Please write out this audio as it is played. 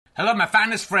Hello, my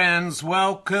finest friends.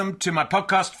 Welcome to my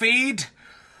podcast feed,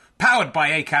 powered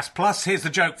by Acast Plus. Here's the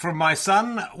joke from my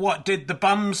son. What did the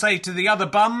bum say to the other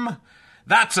bum?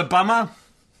 That's a bummer.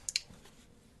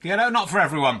 You know, not for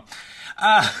everyone.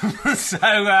 Look,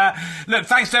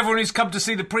 thanks to everyone who's come to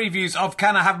see the previews of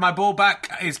Can I Have My Ball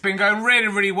Back? It's been going really,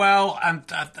 really well, and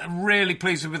I'm really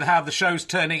pleased with how the show's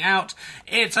turning out.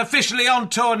 It's officially on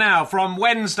tour now. From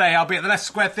Wednesday, I'll be at the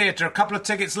Leicester Square Theatre. A couple of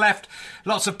tickets left.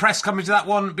 Lots of press coming to that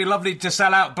one. It'd be lovely to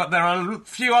sell out, but there are a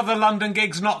few other London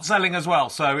gigs not selling as well.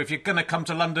 So if you're going to come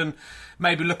to London,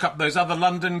 maybe look up those other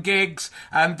London gigs.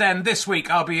 And then this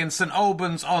week, I'll be in St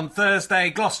Albans on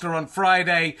Thursday, Gloucester on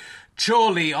Friday,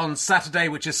 Chorley on Saturday,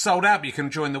 which is sold out, but you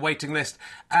can join the waiting list,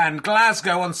 and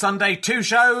Glasgow on Sunday. 2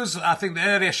 shows. I think the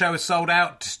earlier show is sold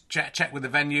out. Check with the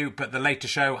venue, but the later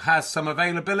show has some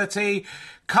availability.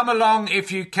 Come along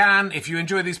if you can. If you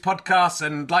enjoy these podcasts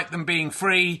and like them being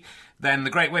free, then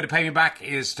the great way to pay me back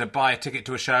is to buy a ticket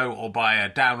to a show or buy a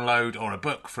download or a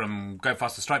book from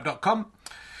gofasterstripe.com.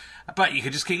 But you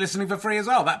can just keep listening for free as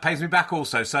well. That pays me back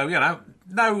also. So, you know,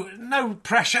 no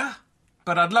pressure.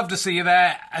 But I'd love to see you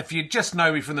there. If you just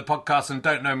know me from the podcast and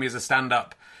don't know me as a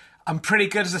stand-up, I'm pretty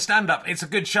good as a stand-up. It's a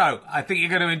good show. I think you're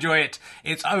going to enjoy it.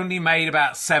 It's only made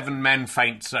about 7 men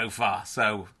faint so far.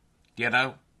 So, you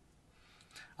know,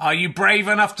 are you brave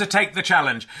enough to take the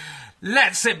challenge?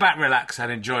 Let's sit back, relax,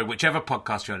 and enjoy whichever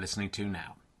podcast you're listening to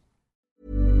now.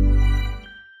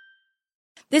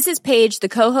 This is Paige, the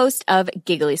co-host of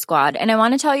Giggly Squad, and I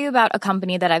want to tell you about a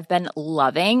company that I've been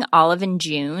loving, Olive &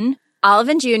 June.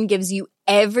 Olive & June gives you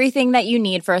everything that you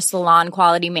need for a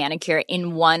salon-quality manicure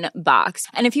in one box.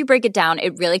 And if you break it down,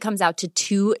 it really comes out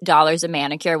to $2 a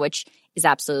manicure, which is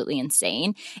absolutely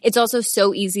insane. It's also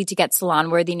so easy to get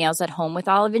salon-worthy nails at home with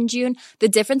Olive & June. The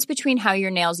difference between how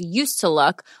your nails used to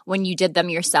look when you did them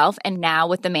yourself and now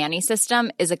with the Mani system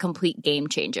is a complete game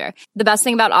changer. The best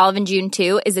thing about Olive & June,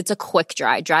 too, is it's a quick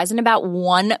dry. Dries in about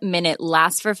 1 minute,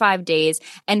 lasts for 5 days,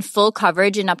 and full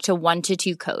coverage in up to 1 to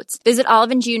 2 coats. Visit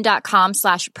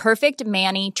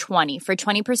oliveandjune.com/perfectmani20 for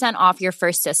 20% off your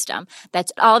first system.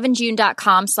 That's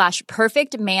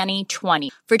oliveandjune.com/perfectmani20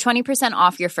 for 20%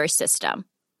 off your first system.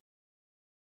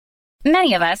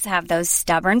 Many of us have those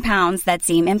stubborn pounds that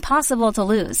seem impossible to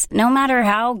lose, no matter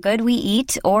how good we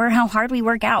eat or how hard we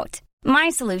work out. My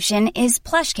solution is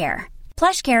PlushCare.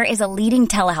 PlushCare is a leading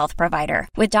telehealth provider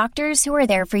with doctors who are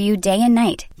there for you day and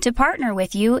night to partner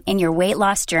with you in your weight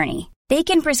loss journey. They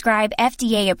can prescribe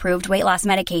FDA-approved weight loss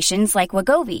medications like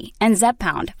Wegovy and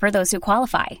Zepbound for those who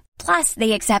qualify. Plus,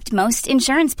 they accept most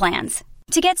insurance plans.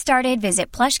 To get started, visit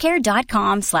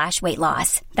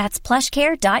plushcare.com/weightloss. That's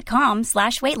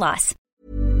plushcare.com/weightloss.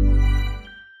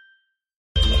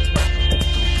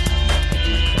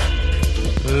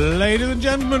 Ladies and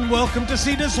gentlemen, welcome to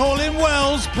Cedars Hall in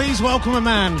Wells. Please welcome a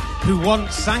man who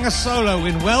once sang a solo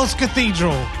in Wells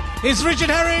Cathedral. It's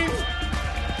Richard Herring.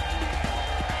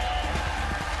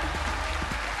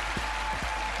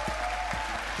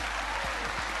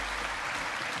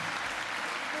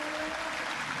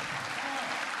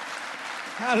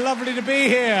 How lovely to be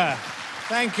here.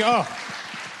 Thank you. Oh,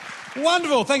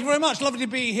 wonderful. Thank you very much. Lovely to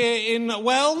be here in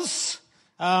Wells.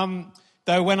 Though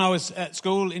when I was at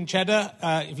school in Cheddar,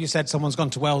 if you said someone's gone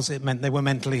to Wells, it meant they were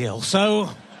mentally ill. So,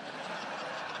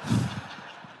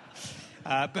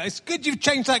 but it's good you've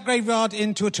changed that graveyard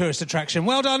into a tourist attraction.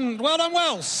 Well done,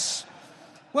 Wells.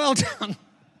 Well done.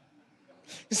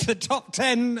 It's the top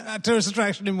 10 tourist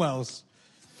attraction in Wells.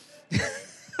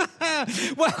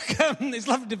 Welcome, it's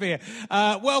lovely to be here.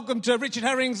 Welcome to Richard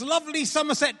Herring's lovely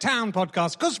Somerset Town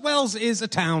podcast, because Wells is a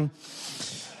town.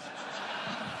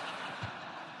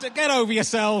 To get over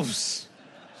yourselves.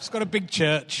 It's got a big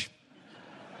church.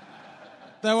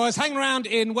 Though I was hanging around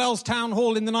in Wells Town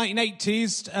Hall in the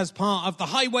 1980s as part of the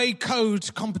Highway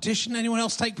Code competition. Anyone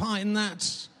else take part in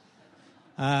that?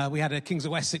 We had a Kings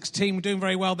of Wessex team doing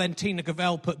very well. Then Tina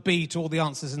Cavell put B to all the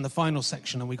answers in the final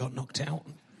section and we got knocked out.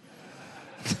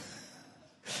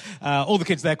 All the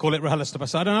kids there call it RHLSTP,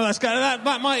 so I don't know.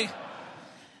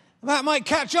 That might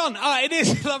catch on. It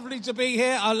is lovely to be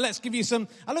here. Let's give you some.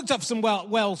 I looked up some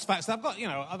Wells facts. I've got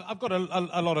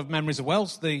a lot of memories of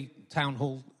Wells. The Town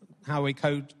Hall Highway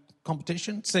Code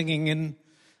competition, singing in.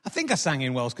 I think I sang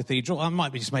in Wells Cathedral. I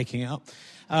might be just making it up.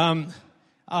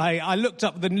 I looked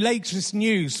up the latest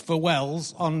news for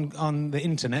Wells on the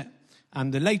internet.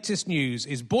 And the latest news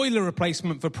is boiler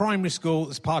replacement for primary school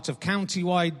as part of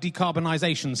county-wide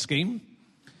decarbonisation scheme.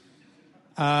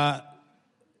 That's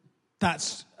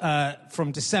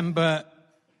from December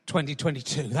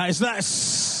 2022.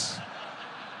 That's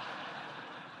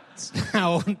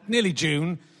now nearly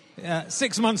June.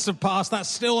 6 months have passed. That's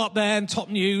still up there in top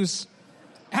news.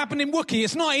 happened in Wookie.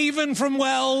 It's not even from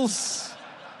Wells.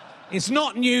 It's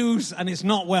not news, and it's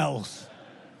not Wells.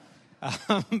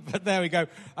 But there we go.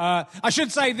 I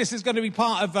should say this is going to be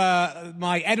part of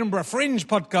my Edinburgh Fringe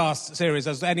podcast series.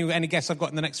 As any guests I've got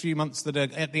in the next few months that are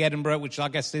at the Edinburgh, which I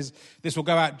guess this will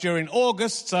go out during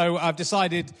August. So I've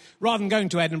decided, rather than going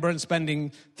to Edinburgh and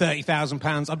spending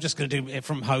 £30,000, I'm just going to do it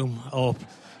from home or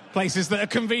places that are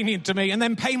convenient to me, and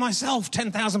then pay myself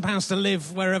 £10,000 to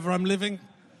live wherever I'm living.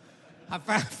 I've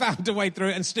found a way through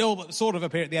it and still sort of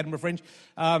appear at the Edinburgh Fringe.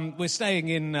 We're staying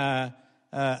in...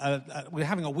 we're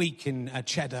having a week in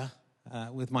Cheddar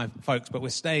with my folks, but we're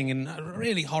staying in a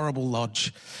really horrible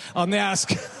lodge on the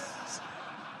outskirts.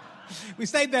 We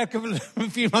stayed there a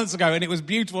few months ago, and it was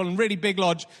beautiful and really big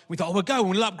lodge. We thought, we'll go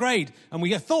and we'll upgrade. And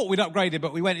we thought we'd upgraded,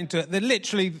 but we went into it.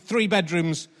 Literally 3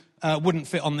 bedrooms wouldn't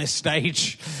fit on this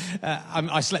stage.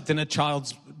 I slept in a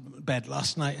child's bed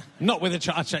last night. Not with a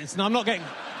child. No, I'm not getting...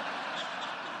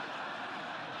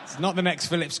 It's not the next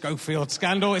Philip Schofield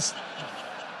scandal.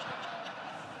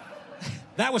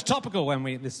 That was topical when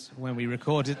we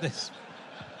recorded this.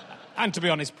 And to be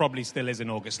honest, probably still is in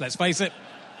August, let's face it.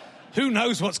 Who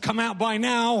knows what's come out by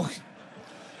now?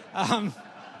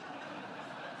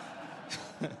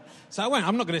 So I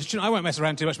won't mess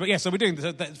around too much, but yeah, so we're doing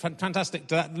this. That's fantastic.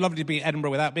 Lovely to be at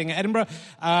Edinburgh without being at Edinburgh,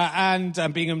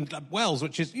 and being in Wales,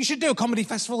 which is, you should do a comedy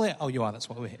festival here. Oh, you are, that's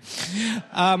why we're here.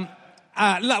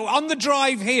 On the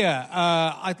drive here,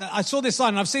 I saw this sign,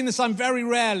 and I've seen this sign very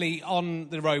rarely on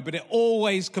the road, but it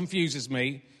always confuses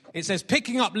me. It says,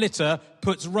 picking up litter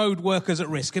puts road workers at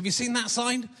risk. Have you seen that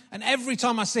sign? And every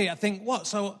time I see it, I think, what?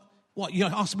 So, what, you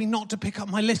asked me not to pick up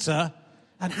my litter?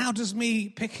 And how does me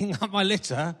picking up my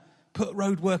litter put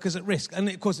road workers at risk? And,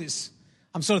 of course,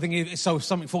 I'm sort of thinking, so if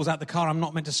something falls out the car, I'm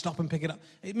not meant to stop and pick it up.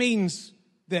 It means...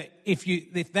 that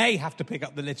if they have to pick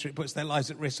up the litter, it puts their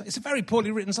lives at risk. It's a very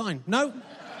poorly written sign. No?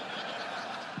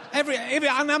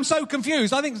 And I'm so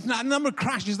confused. I think the number of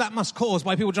crashes that must cause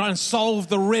by people trying to solve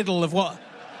the riddle of what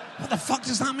the fuck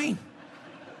does that mean?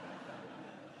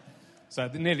 So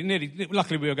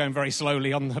luckily we were going very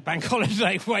slowly on the bank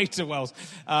holiday way to Wales.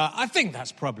 I think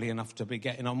that's probably enough to be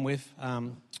getting on with. I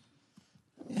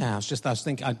was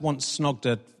thinking I'd once snogged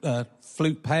a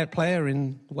flute player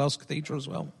in Wells Cathedral as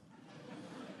well.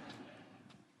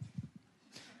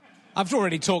 I've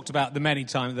already talked about the many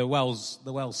times the Wells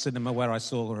cinema where I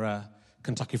saw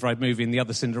Kentucky Fried Movie and The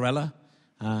Other Cinderella,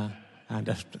 and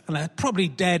a probably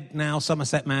dead now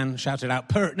Somerset man shouted out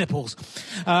 "Purr nipples."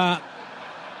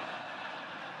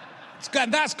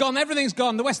 That's gone. Everything's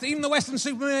gone. Even the Western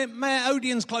Supermare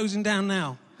Odeon's closing down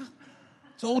now.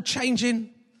 It's all changing.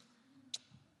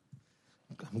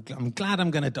 I'm glad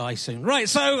I'm going to die soon. Right,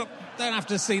 so don't have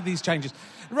to see these changes.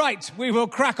 Right, we will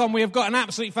crack on. We have got an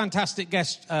absolutely fantastic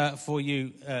guest for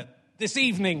you this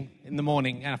evening, in the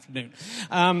morning, afternoon.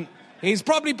 He's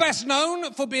probably best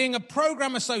known for being a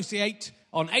programme associate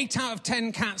on 8 out of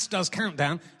 10 Cats Does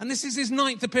Countdown, and this is his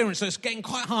 9th appearance, so it's getting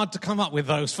quite hard to come up with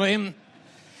those for him.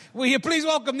 Will you please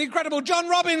welcome the incredible John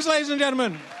Robbins, ladies and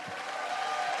gentlemen?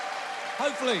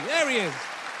 Hopefully. There he is.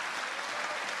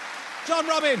 John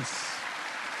Robbins.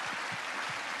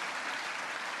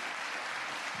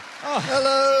 Oh,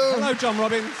 hello. Hello, John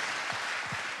Robbins.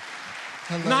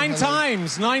 Hello, Nine hello.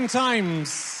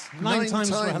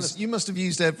 times. You must have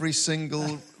used every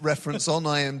single reference on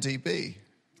IMDb.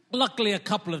 Luckily, a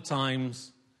couple of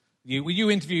times.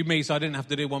 You interviewed me, so I didn't have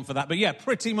to do one for that. But yeah,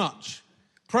 pretty much.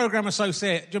 Programme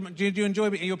associate. Do you enjoy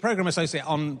being your programme associate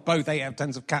on both 8 out of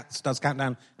 10s of Cats Does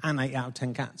Countdown and 8 out of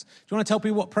 10 Cats? Do you want to tell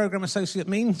people what programme associate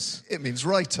means? It means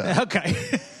writer. Okay.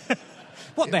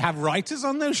 They have writers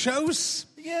on those shows?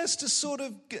 Yes, to sort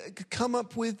of come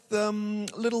up with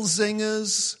little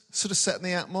zingers, sort of set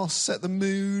the atmosphere, set the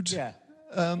mood. Yeah.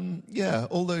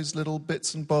 All those little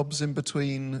bits and bobs in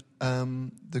between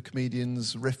the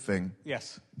comedians riffing.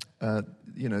 Yes.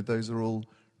 Those are all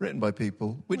written by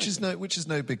people, which is no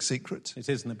big secret. It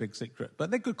isn't a big secret, but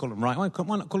they could call them writers.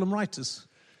 Why not call them writers?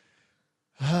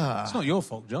 It's not your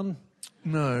fault, John.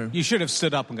 No. You should have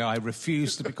stood up and go, I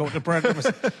refuse to be called a programme.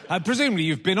 Presumably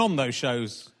you've been on those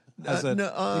shows in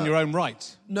your own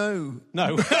right. No.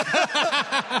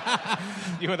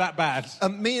 You were that bad.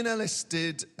 Me and Ellis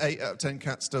did 8 out of 10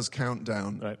 Cats Does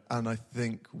Countdown, right. And I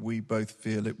think we both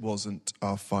feel it wasn't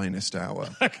our finest hour.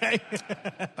 Okay.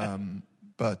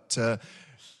 But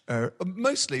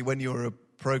mostly when you're a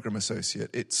programme associate,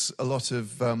 it's a lot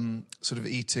of sort of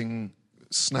eating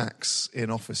snacks in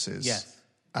offices. Yes.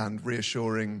 And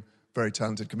reassuring very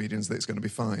talented comedians that it's going to be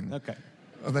fine. Okay.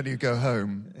 And then you go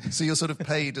home. So you're sort of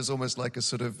paid as almost like a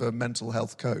sort of a mental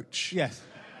health coach. Yes.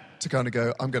 To kind of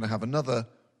go, I'm going to have another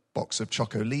box of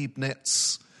Choco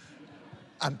Leibniz.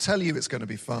 and tell you it's going to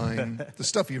be fine. The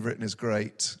stuff you've written is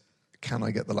great. Can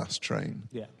I get the last train?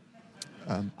 Yeah.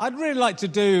 I'd really like to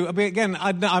do... I mean, again,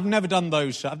 I've never done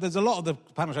those shows. There's a lot of the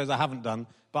panel shows I haven't done,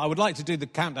 but I would like to do the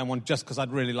Countdown one just because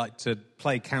I'd really like to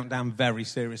play Countdown very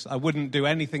serious. I wouldn't do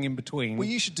anything in between. Well,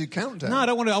 you should do Countdown. No, I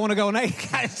don't want to. I want to go on a...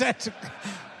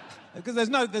 Because there's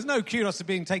no kudos to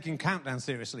being taking Countdown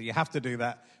seriously. You have to do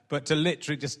that. But to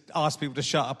literally just ask people to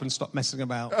shut up and stop messing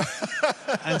about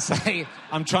and say,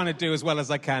 I'm trying to do as well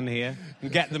as I can here and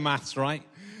get the maths right,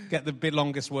 get the bit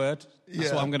longest word.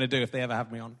 That's what I'm going to do if they ever have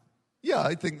me on. Yeah,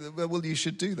 I think that, well, you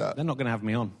should do that. They're not going to have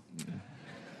me on.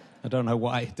 I don't know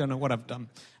why. Don't know what I've done.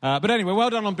 But anyway, well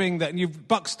done on being there. And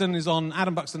Buxton is on,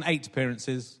 Adam Buxton, 8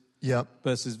 appearances. Yeah.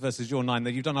 Versus your 9.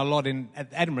 You've done a lot in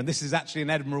Edinburgh. This is actually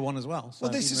an Edinburgh one as well. So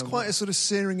well, this is quite a sort of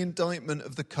searing indictment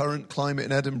of the current climate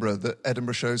in Edinburgh, that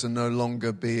Edinburgh shows are no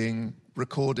longer being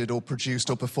recorded or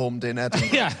produced or performed in Edinburgh.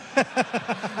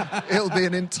 Yeah. It'll be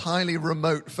an entirely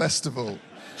remote festival.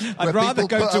 I'd rather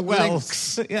go to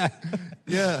Wells. Yeah.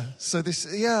 Yeah. So this,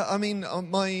 I mean,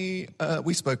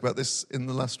 we spoke about this in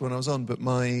the last one I was on, but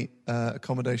my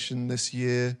accommodation this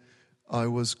year, I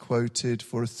was quoted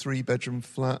for a 3-bedroom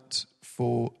flat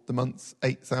for the month,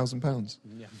 £8,000.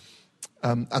 Yeah.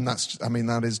 And that's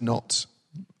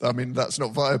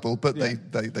not viable, but they go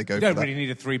for that. You don't really need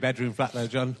a 3-bedroom flat though,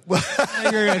 John.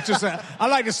 I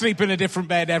like to sleep in a different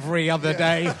bed every other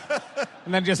day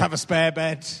and then just have a spare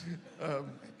bed.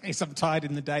 In case I'm tired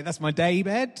in the day. That's my day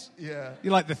bed. Yeah.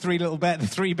 You like the 3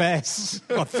 bears.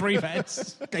 Got 3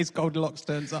 beds in case Goldilocks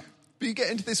turns up. But you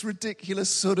get into this ridiculous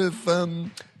sort of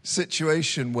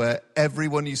situation where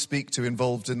everyone you speak to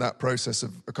involved in that process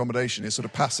of accommodation is sort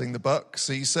of passing the buck.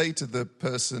 So you say to the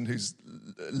person who's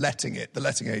letting it, the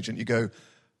letting agent, you go,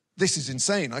 this is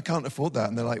insane, I can't afford that.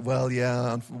 And they're like, well,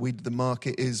 yeah, the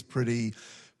market is pretty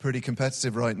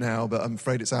competitive right now, but I'm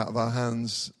afraid it's out of our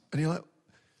hands. And you're like,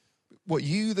 what,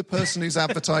 you, the person who's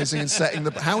advertising and setting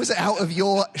how is it out of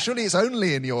surely it's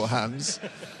only in your hands.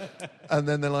 And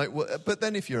then they're like, well, but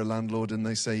then if you're a landlord and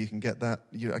they say you can get that,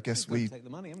 I guess take the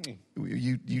money, haven't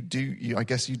you? I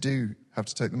guess you do have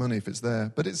to take the money if it's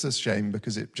there. But it's a shame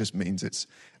because it just means it's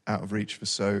out of reach for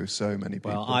so many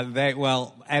people.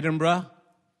 Well, Edinburgh,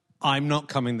 I'm not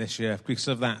coming this year because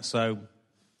of that. So,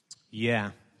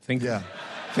 yeah. Think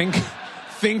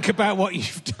about what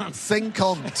you've done. Think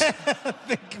on it.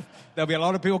 There'll be a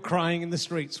lot of people crying in the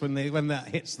streets when that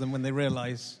hits them, when they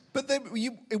realise. But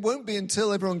it won't be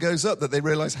until everyone goes up that they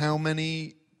realise how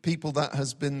many people that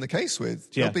has been the case with.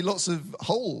 Yeah. There'll be lots of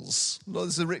holes.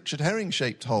 There's a Richard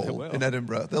Herring-shaped hole in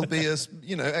Edinburgh. There'll be a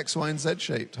X, Y, and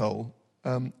Z-shaped hole,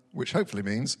 which hopefully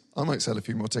means I might sell a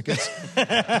few more tickets.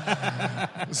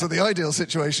 So the ideal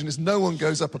situation is no one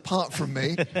goes up apart from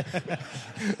me,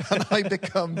 and I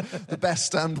become the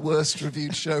best and worst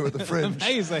reviewed show at the Fringe.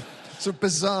 Amazing. Sort of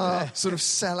bizarre, sort of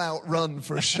sell-out run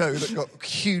for a show that got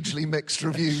hugely mixed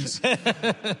reviews.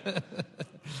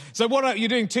 So you're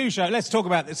doing 2 shows. Let's talk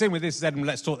about this. In with this is Edinburgh.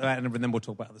 Let's talk about Edinburgh, and then we'll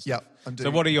talk about other stuff. Yeah, I'm doing. So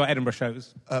what are your Edinburgh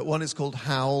shows? One is called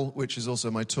Howl, which is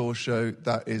also my tour show.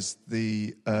 That is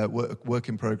the work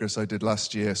in progress I did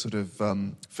last year, sort of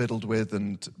fiddled with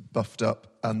and buffed up.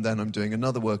 And then I'm doing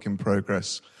another work in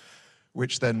progress,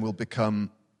 which then will become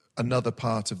another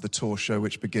part of the tour show,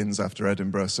 which begins after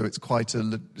Edinburgh. So it's quite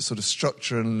a sort of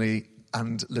structurally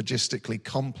and logistically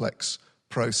complex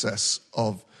process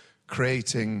of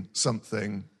creating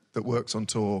something that works on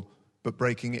tour, but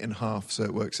breaking it in half so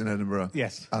it works in Edinburgh.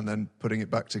 Yes. And then putting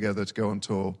it back together to go on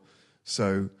tour.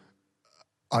 So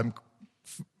I'm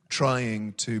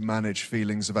trying to manage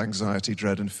feelings of anxiety,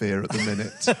 dread and fear at the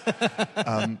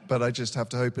minute. But I just have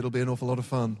to hope it'll be an awful lot of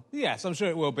fun. Yes, I'm sure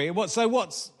it will be. What's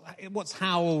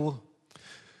Howl?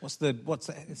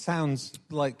 It sounds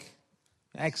like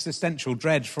existential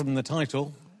dread from from the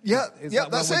title. Yeah,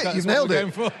 that's it. You've nailed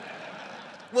it.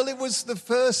 Well, it was the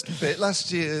first bit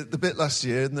last year,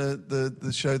 and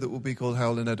the show that will be called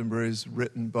Howl in Edinburgh is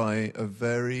written by a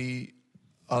very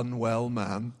unwell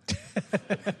man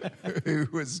who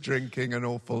was drinking an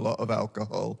awful lot of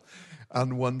alcohol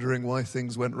and wondering why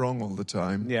things went wrong all the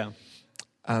time. Yeah.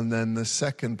 And then the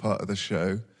second part of the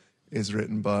show is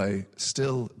written by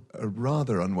still a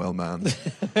rather unwell man,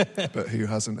 but who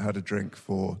hasn't had a drink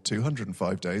for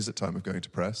 205 days at time of going to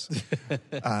press.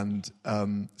 And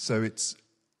so it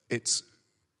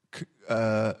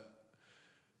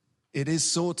is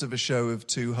sort of a show of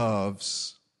 2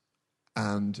 halves,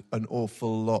 and an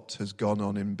awful lot has gone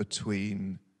on in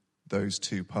between those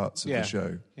 2 parts of the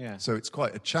show. Yeah. So it's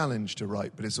quite a challenge to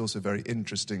write, but it's also very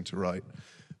interesting to write.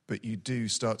 But you do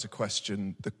start to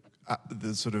question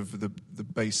the sort of the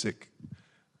basic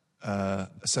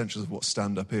essentials of what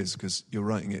stand-up is, because you're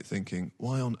writing it thinking,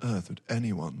 why on earth would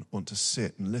anyone want to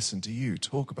sit and listen to you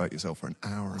talk about yourself for an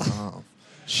hour and a half?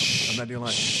 And then you're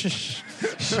like...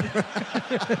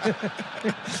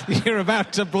 You're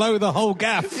about to blow the whole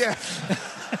gaff. Yeah.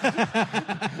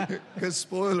 Because,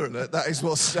 spoiler alert, that is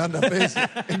what stand-up is.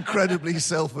 Incredibly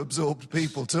self-absorbed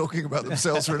people talking about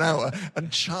themselves for an hour and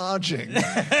charging.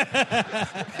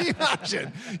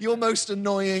 Imagine your most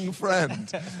annoying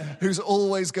friend who's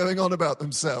always going on about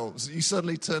themselves. You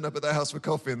suddenly turn up at their house for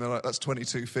coffee and they're like, that's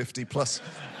 $22.50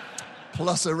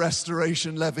 plus a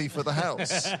restoration levy for the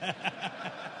house.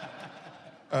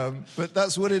 But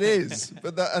that's what it is.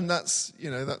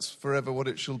 That's forever what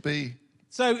it shall be.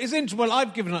 So it's interesting. Well,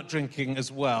 I've given up drinking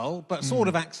as well, but sort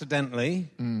of accidentally.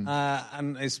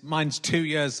 And mine's 2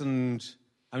 years, and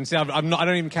I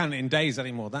don't even count it in days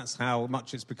anymore. That's how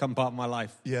much it's become part of my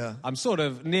life. Yeah, I'm sort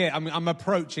of near. I'm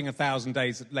approaching 1,000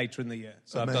 days later in the year.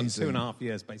 So Amazing. I've done 2.5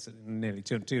 years, basically, nearly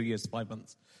 2 years, 5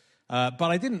 months. But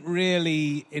I didn't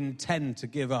really intend to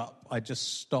give up. I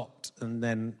just stopped and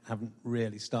then haven't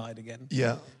really started again.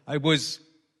 Yeah, I was.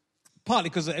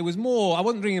 Partly because it was more, I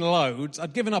wasn't drinking loads.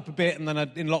 I'd given up a bit, and then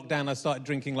in lockdown I started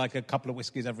drinking like a couple of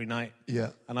whiskies every night.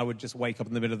 Yeah. And I would just wake up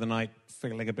in the middle of the night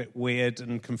feeling a bit weird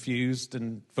and confused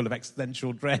and full of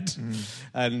existential dread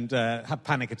and have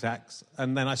panic attacks.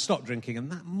 And then I stopped drinking,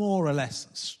 and that more or less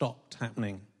stopped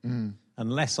happening.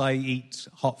 Unless I eat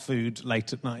hot food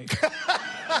late at night.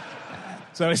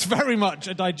 So it's very much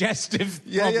a digestive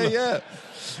problem. Yeah.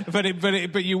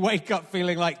 But you wake up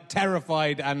feeling like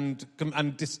terrified and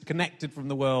disconnected from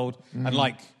the world, and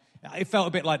like it felt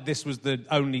a bit like this was the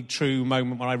only true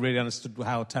moment where I really understood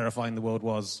how terrifying the world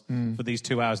was for these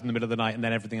 2 hours in the middle of the night, and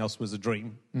then everything else was a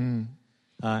dream.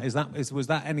 Was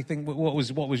that anything? What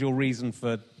was your reason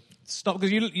for stop?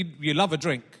 Because you love a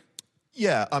drink.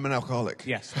 Yeah, I'm an alcoholic.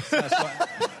 Yes, that's what.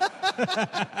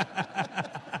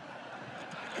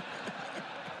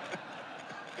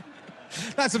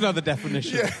 That's another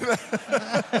definition.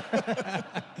 Yeah.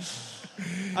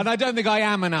 And I don't think I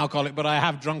am an alcoholic, but I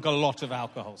have drunk a lot of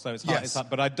alcohol, so it's hard. Yes. It's hard,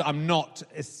 but I'm not.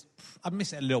 I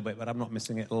miss it a little bit, but I'm not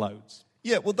missing it loads.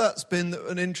 Yeah, well, that's been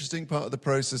an interesting part of the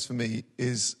process for me.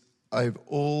 Is I've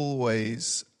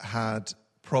always had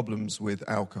problems with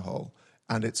alcohol,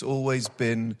 and it's always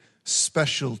been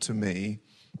special to me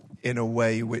in a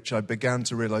way which I began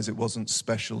to realise it wasn't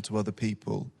special to other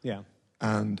people. Yeah.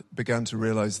 And began to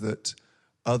realise that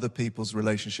other people's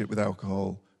relationship with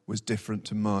alcohol was different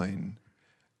to mine,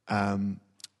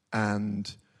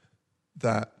 and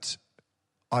that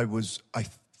I was, I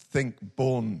think,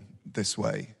 born this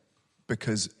way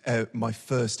because my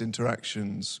first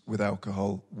interactions with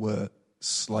alcohol were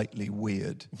slightly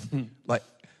weird. Like,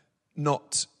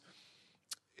 not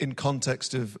in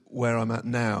context of where I'm at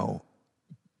now.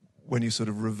 When you sort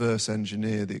of reverse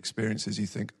engineer the experiences, you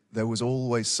think there was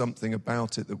always something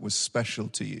about it that was special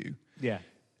to you. Yeah.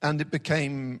 And it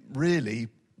became really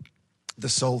the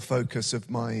sole focus of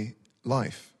my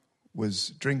life was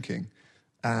drinking.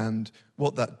 And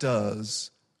what that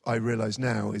does, I realise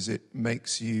now, is it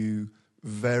makes you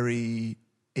very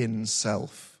in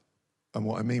self. And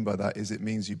what I mean by that is it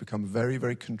means you become very,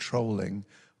 very controlling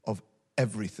of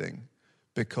everything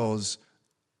because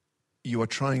you are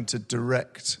trying to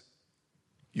direct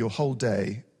your whole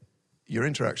day, your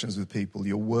interactions with people,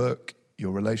 your work,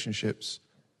 your relationships,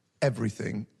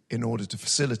 everything in order to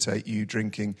facilitate you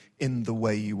drinking in the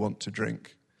way you want to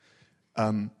drink.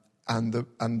 And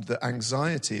the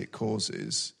anxiety it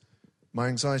causes, my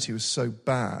anxiety was so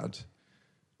bad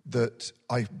that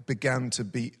I began to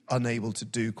be unable to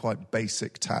do quite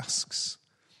basic tasks.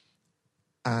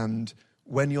 And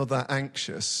when you're that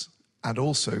anxious and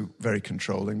also very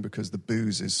controlling because the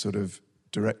booze is sort of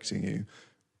directing you,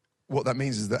 what that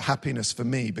means is that happiness for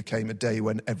me became a day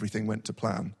when everything went to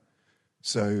plan.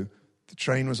 So the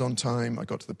train was on time, I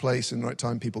got to the place in the right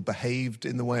time, people behaved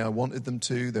in the way I wanted them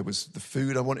to, there was the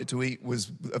food I wanted to eat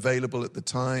was available at the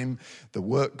time, the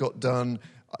work got done,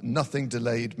 nothing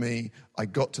delayed me, I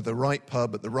got to the right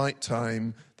pub at the right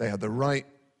time, they had the right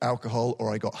alcohol,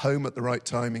 or I got home at the right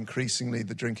time. Increasingly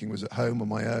the drinking was at home on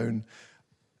my own.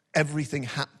 Everything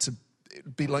had to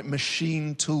be like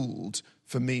machine tooled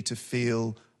for me to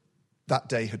feel that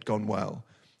day had gone well.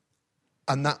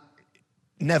 And that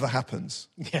never happens.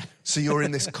 Yeah. So you're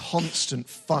in this constant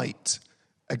fight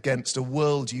against a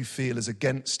world you feel is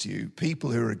against you,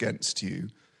 people who are against you.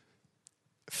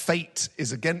 Fate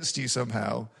is against you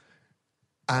somehow.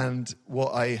 And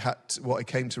what I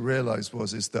came to realize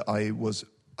is that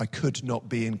I could not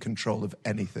be in control of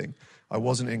anything. I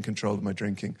wasn't in control of my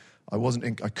drinking. I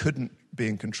couldn't be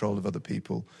in control of other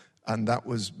people. And that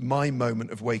was my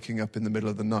moment of waking up in the middle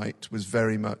of the night, was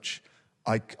very much,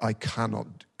 I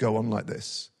cannot go on like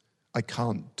this. I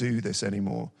can't do this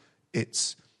anymore. I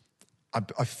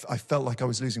felt like I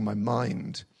was losing my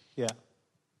mind. Yeah.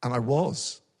 And I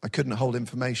was. I couldn't hold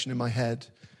information in my head.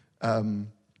 My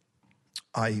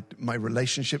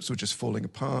relationships were just falling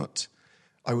apart.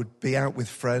 I would be out with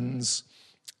friends,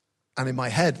 and in my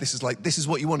head, this is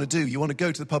what you want to do. You want to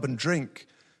go to the pub and drink.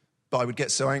 But I would get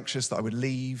so anxious that I would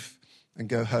leave and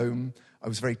go home. I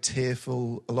was very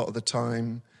tearful a lot of the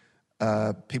time.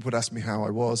 People would ask me how I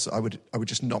was. I would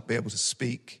just not be able to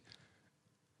speak.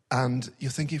 And you're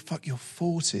thinking, fuck, you're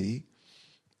 40.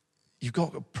 You've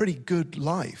got a pretty good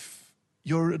life.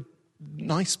 You're a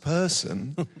nice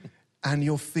person. And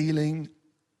you're feeling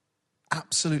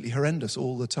absolutely horrendous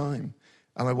all the time.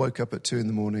 And I woke up at 2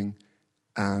 a.m.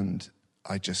 and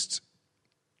I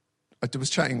was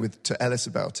chatting to Ellis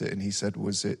about it, and he said,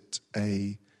 was it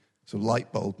a sort of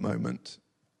light bulb moment?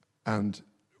 And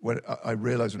when I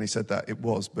realised when he said that, it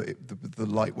was, but the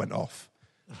light went off.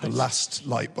 The last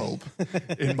light bulb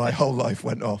in my whole life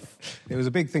went off. It was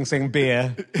a big thing saying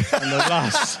beer, and the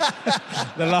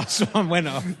last one went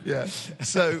off. Yeah.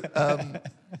 So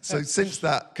since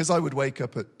that, because I would wake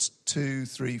up at 2,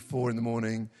 3, 4 in the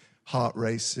morning, heart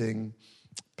racing,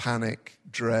 panic,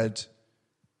 dread,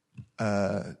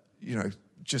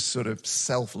 just sort of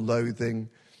self-loathing.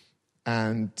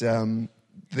 And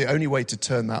the only way to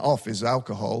turn that off is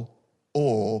alcohol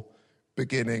or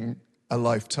beginning a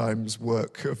lifetime's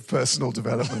work of personal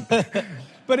development.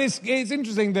 But it's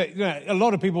interesting that a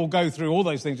lot of people go through all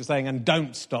those things you're saying and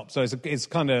don't stop. So it's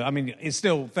kind of, I mean, it's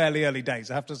still fairly early days,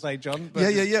 I have to say, John.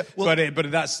 But, yeah. Well,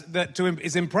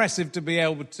 it's impressive to be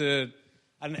able to,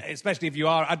 and especially if you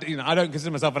are, I don't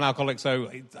consider myself an alcoholic, so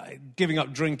giving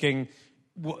up drinking,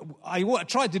 I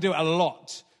tried to do it a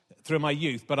lot through my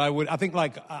youth, but I think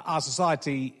like our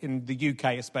society in the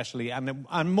UK especially,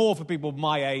 and more for people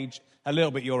my age, a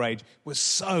little bit your age, was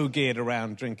so geared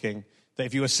around drinking that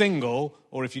if you were single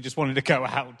or if you just wanted to go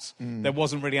out, there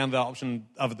wasn't really another option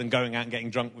other than going out and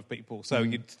getting drunk with people. So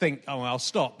you'd think, oh, I'll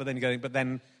stop, but then you go, but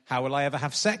then how will I ever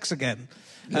have sex again?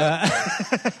 Yeah.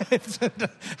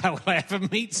 How will I ever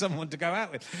meet someone to go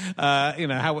out with?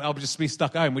 How I'll just be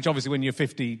stuck at home, which obviously when you're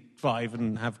 55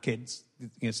 and have kids,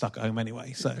 you're stuck at home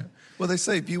anyway. So, well, they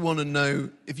say if you want to know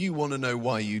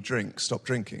why you drink, stop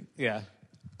drinking. Yeah.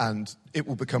 And it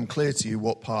will become clear to you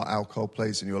what part alcohol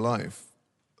plays in your life.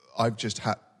 I've just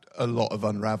had a lot of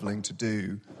unraveling to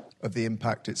do of the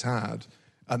impact it's had.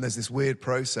 And there's this weird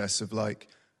process of like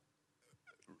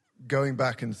going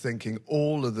back and thinking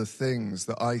all of the things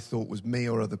that I thought was me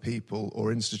or other people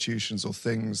or institutions or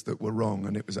things that were wrong,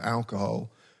 and it was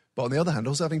alcohol. But on the other hand,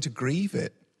 also having to grieve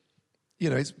it.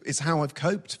 It's how I've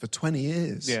coped for 20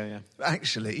 years. Yeah.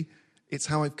 Actually, it's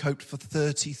how I've coped for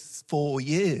 34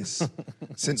 years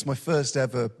since my first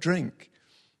ever drink.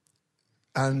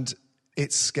 And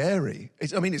it's scary.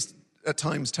 It's at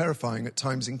times terrifying, at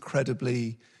times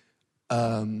incredibly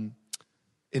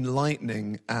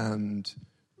enlightening and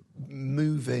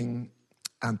moving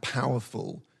and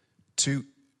powerful to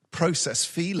process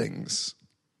feelings,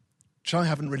 which I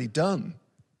haven't really done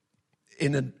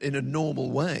in a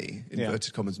normal way,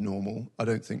 inverted commas normal. I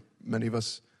don't think many of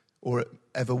us or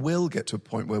ever will get to a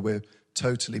point where we're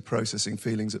totally processing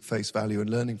feelings at face value and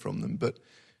learning from them. But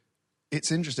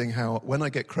it's interesting how when I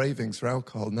get cravings for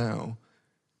alcohol now,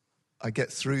 I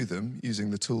get through them using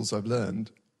the tools I've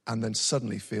learned and then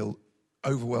suddenly feel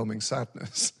overwhelming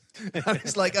sadness. And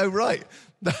it's like, oh, right,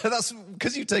 that's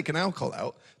because you've taken alcohol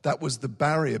out. That was the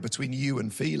barrier between you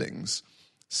and feelings.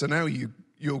 So now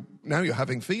you're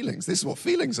having feelings. This is what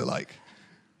feelings are like.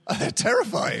 They're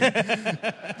terrifying,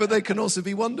 but they can also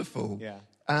be wonderful. Yeah.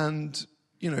 And,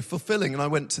 fulfilling. And I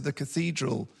went to the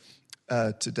cathedral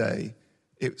today.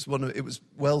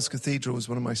 Wells Cathedral was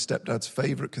one of my stepdad's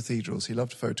favourite cathedrals. He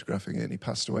loved photographing it, and he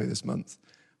passed away this month.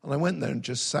 And I went there and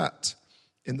just sat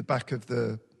in the back of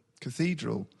the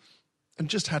cathedral and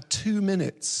just had 2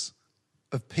 minutes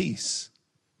of peace.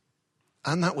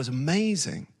 And that was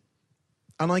amazing.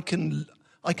 And I can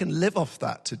live off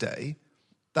that today,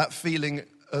 that feeling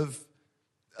of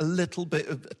a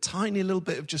tiny little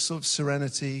bit of just sort of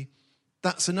serenity.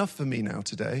 That's enough for me now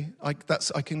today. I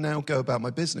can now go about my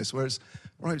business. Whereas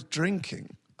when I was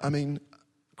drinking,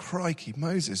 crikey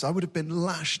Moses, I would have been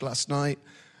lashed last night.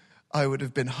 I would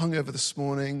have been hungover this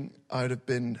morning. I would have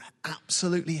been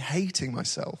absolutely hating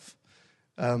myself.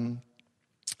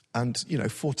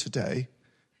 For today,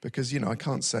 because, I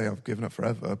can't say I've given up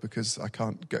forever because I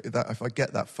can't get that. If I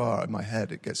get that far in my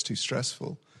head, it gets too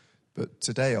stressful. But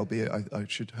today I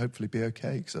should hopefully be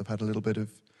okay because I've had a little bit of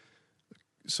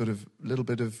sort of little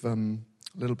bit of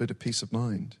peace of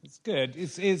mind. It's good. I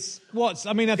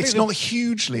think it's not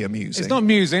hugely amusing. It's not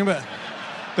amusing, but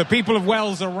the people of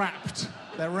Wells are rapt.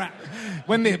 They're rapt.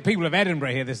 When the people of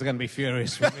Edinburgh hear this, they're going to be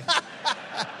furious with me.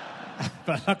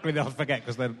 But luckily they'll forget,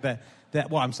 because they're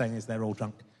what I'm saying is they're all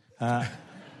drunk. That's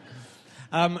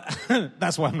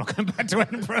why I'm not going back to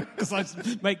Edinburgh, because I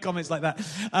make comments like that.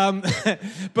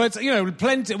 But,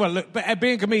 plenty... Well, look, but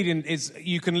being a comedian is...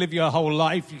 You can live your whole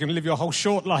life. You can live your whole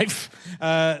short life.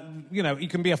 You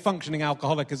can be a functioning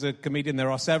alcoholic as a comedian.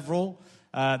 There are several.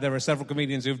 There are several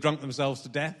comedians who have drunk themselves to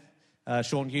death.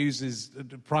 Sean Hughes is a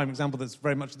prime example that's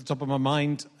very much at the top of my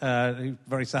mind, who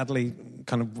very sadly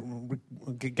kind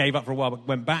of gave up for a while but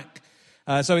went back.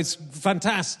 So it's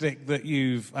fantastic that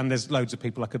and there's loads of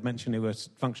people I could mention who are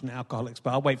functioning alcoholics,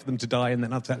 but I'll wait for them to die and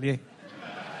then I'll tell you.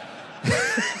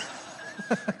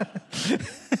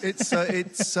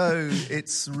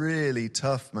 It's really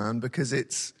tough, man,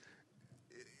 because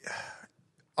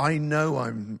I know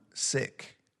I'm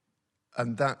sick,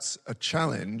 and that's a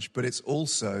challenge, but it's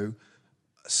also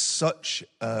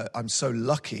I'm so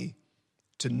lucky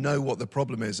to know what the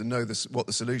problem is and know what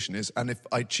the solution is. And if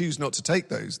I choose not to take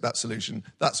that solution,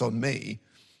 that's on me.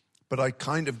 But I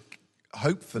kind of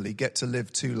hopefully get to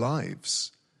live two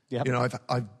lives. Yep.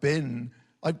 I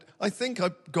think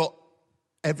I've got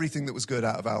everything that was good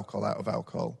out of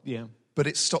alcohol. Yeah. But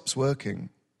it stops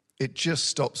working. It just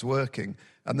stops working.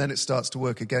 And then it starts to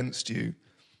work against you.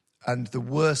 And the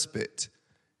worst bit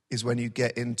is when you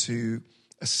get into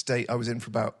a state I was in for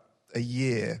about a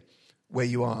year where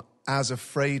you are as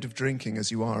afraid of drinking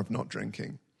as you are of not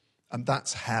drinking. And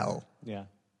that's hell. Yeah.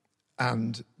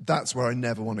 And that's where I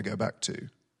never want to go back to.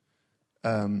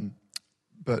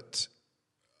 But,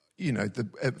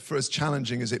 for as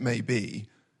challenging as it may be,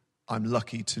 I'm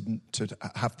lucky to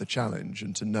have the challenge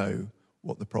and to know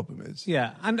what the problem is.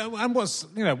 Yeah, and what's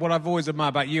what I've always admired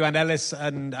about you and Ellis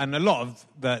and a lot of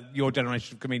your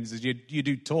generation of comedians is you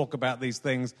do talk about these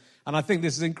things, and I think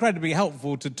this is incredibly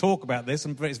helpful to talk about this,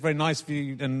 and it's very nice for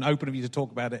you and open of you to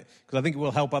talk about it, because I think it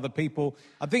will help other people.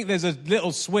 I think there's a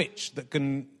little switch that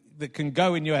can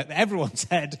go in everyone's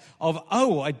head of,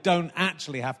 I don't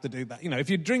actually have to do that. If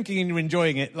you're drinking and you're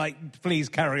enjoying it, please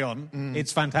carry on.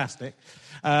 It's fantastic.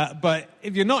 But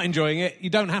if you're not enjoying it,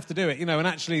 you don't have to do it, and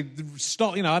actually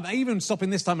stop. I even stopping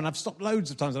this time, and I've stopped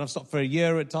loads of times, and I've stopped for a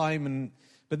year at a time,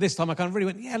 but this time I kind of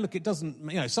really went, look, it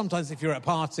doesn't, sometimes if you're at a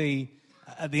party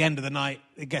at the end of the night,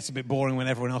 it gets a bit boring when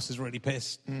everyone else is really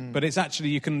pissed. But it's actually,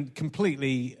 you can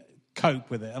completely cope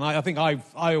with it. And I think I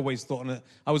always thought,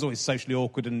 I was always socially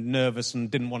awkward and nervous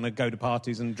and didn't want to go to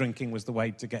parties, and drinking was the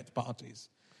way to get to parties.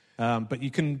 But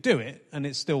you can do it, and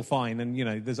it's still fine,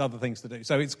 and, there's other things to do.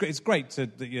 So it's great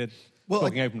that you're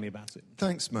talking openly about it.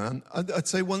 Thanks, man. I'd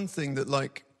say one thing that,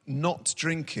 not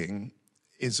drinking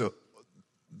is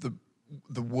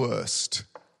the worst,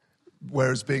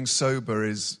 whereas being sober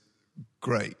is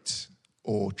great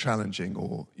or challenging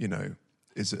or,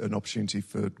 is an opportunity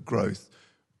for growth.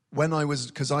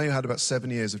 Because I had about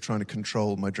 7 years of trying to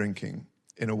control my drinking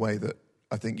in a way that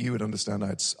I think you would understand.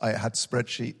 I had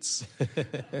spreadsheets.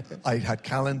 I had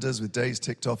calendars with days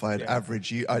ticked off. I had I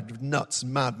had nuts,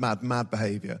 mad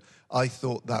behaviour. I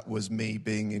thought that was me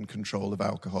being in control of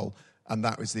alcohol, and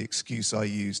that was the excuse I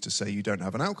used to say you don't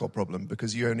have an alcohol problem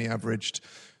because you only averaged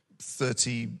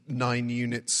 39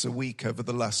 units a week over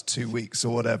the last 2 weeks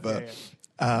or whatever,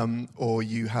 or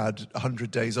you had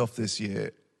 100 days off this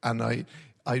year. And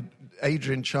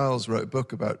Adrian Chiles wrote a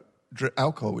book about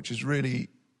alcohol, which is really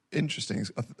interesting.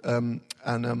 I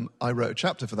wrote a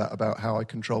chapter for that about how I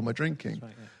control my drinking.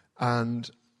 Right,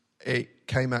 and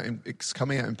it's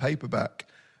coming out in paperback.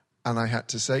 And I had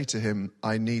to say to him,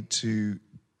 I need to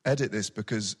edit this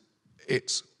because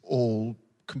it's all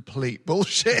complete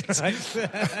bullshit.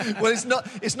 Well,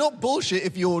 it's not bullshit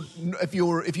if you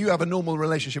have a normal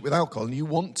relationship with alcohol and you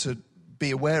want to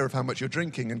be aware of how much you're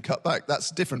drinking and cut back.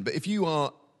 That's different. But if you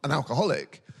are an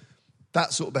alcoholic,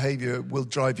 that sort of behaviour will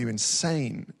drive you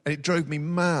insane. And it drove me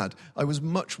mad. I was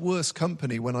much worse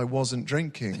company when I wasn't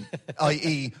drinking,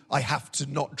 i.e. I have to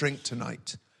not drink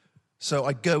tonight. So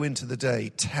I go into the day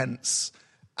tense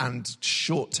and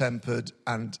short-tempered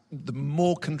and the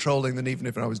more controlling than even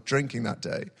if I was drinking that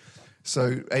day.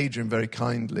 So Adrian very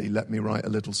kindly let me write a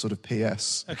little sort of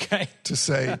PS to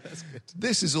say,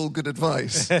 this is all good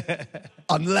advice,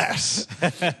 unless.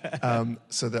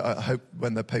 So that I hope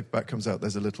when the paperback comes out,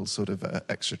 there's a little sort of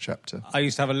extra chapter. I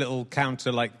used to have a little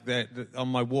counter like on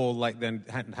my wall, like then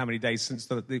how many days since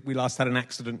we last had an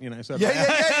accident, you know. So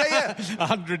Yeah.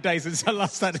 100 days since I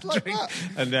last had a like drink. that.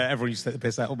 And everyone used to take the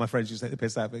piss out. All my friends used to take the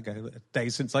piss out. They go,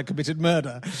 days since I committed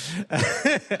murder.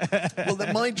 Well,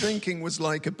 my drinking was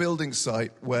like a building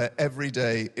site where every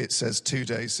day it says 2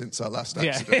 days since our last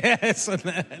accident. Yes. And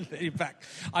then you're back.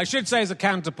 I should say as a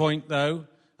counterpoint, though,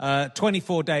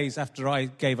 24 days after I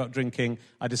gave up drinking,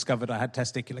 I discovered I had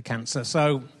testicular cancer.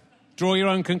 So draw your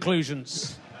own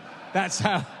conclusions. That's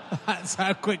how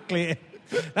quickly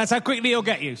it'll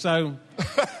get you. So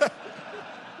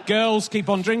girls, keep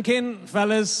on drinking.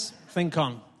 Fellas, think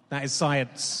on. That is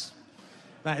science.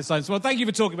 Well, thank you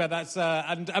for talking about that.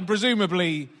 And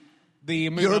presumably...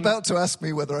 You're about to ask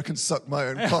me whether I can suck my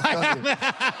own cock, aren't you?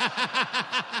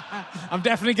 I'm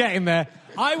definitely getting there.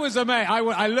 I was amazed.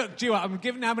 I looked you up.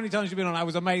 Given how many times you've been on, I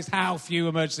was amazed how few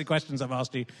emergency questions I've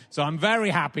asked you. So I'm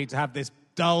very happy to have this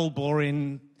dull,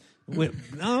 boring, bit.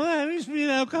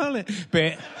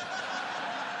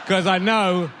 Because I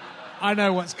know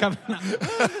what's coming up.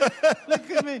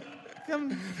 Look at me.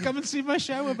 Come and see my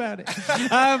show about it.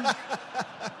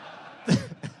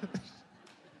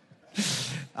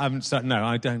 No,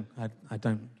 I don't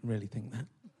really think that.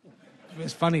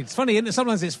 It's funny. It's funny, isn't it?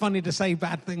 Sometimes it's funny to say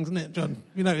bad things, isn't it, John?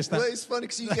 You notice that? Well, it's funny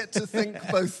because you get to think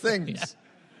both things. Yeah.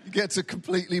 You get to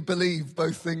completely believe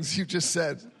both things you just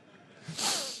said.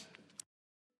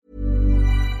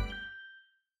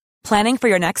 Planning for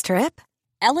your next trip?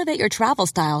 Elevate your travel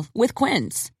style with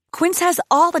Quince. Quince has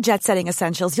all the jet-setting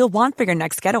essentials you'll want for your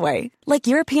next getaway, like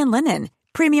European linen,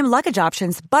 premium luggage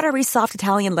options, buttery soft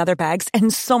Italian leather bags,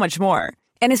 and so much more.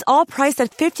 And is all priced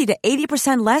at 50 to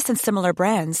 80% less than similar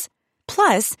brands.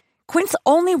 Plus, Quince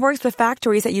only works with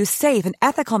factories that use safe and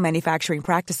ethical manufacturing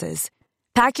practices.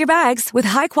 Pack your bags with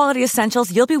high-quality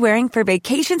essentials you'll be wearing for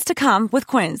vacations to come with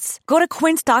Quince. Go to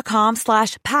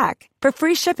quince.com/pack for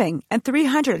free shipping and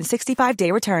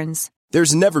 365-day returns.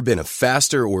 There's never been a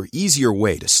faster or easier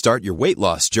way to start your weight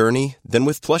loss journey than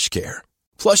with PlushCare.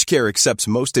 PlushCare accepts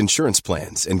most insurance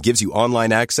plans and gives you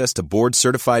online access to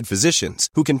board-certified physicians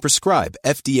who can prescribe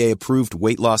FDA-approved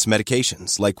weight loss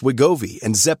medications like Wegovy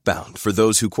and Zepbound for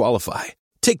those who qualify.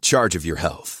 Take charge of your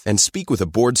health and speak with a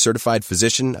board-certified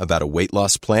physician about a weight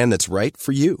loss plan that's right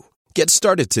for you. Get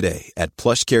started today at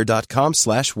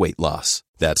plushcare.com/weight loss.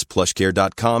 That's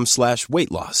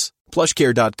plushcare.com/weight loss.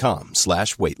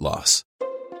 plushcare.com/weight loss.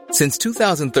 Since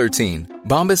 2013,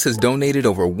 Bombas has donated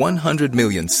over 100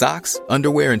 million socks,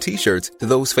 underwear, and T-shirts to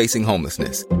those facing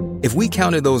homelessness. If we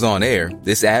counted those on air,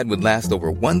 this ad would last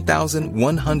over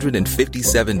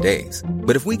 1,157 days.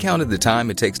 But if we counted the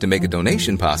time it takes to make a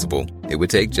donation possible, it would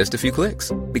take just a few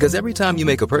clicks. Because every time you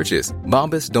make a purchase,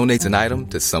 Bombas donates an item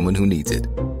to someone who needs it.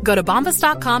 Go to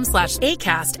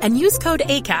bombas.com/ACAST and use code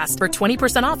ACAST for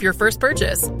 20% off your first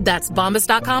purchase. That's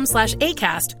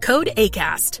bombas.com/ACAST, code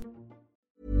ACAST.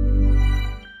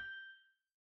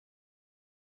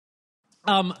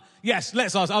 Yes,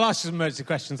 let's ask. I'll ask you some emergency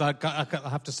questions. I'll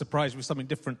have to surprise you with something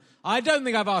different. I don't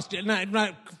think I've asked you...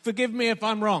 No, forgive me if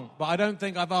I'm wrong, but I don't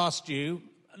think I've asked you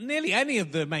nearly any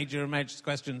of the major emergency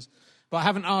questions, but I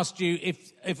haven't asked you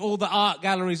if all the art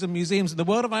galleries and museums in the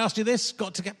world, have I asked you this?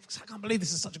 I can't believe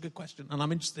this is such a good question, and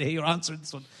I'm interested to hear your answer to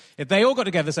this one. If they all got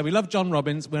together and said, we love John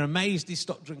Robbins, we're amazed he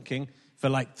stopped drinking for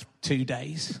like 2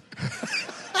 days...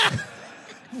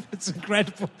 It's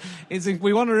incredible.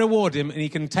 We want to reward him, and he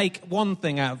can take one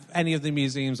thing out of any of the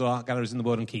museums or art galleries in the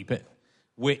world and keep it.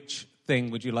 Which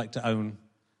thing would you like to own?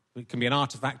 It can be an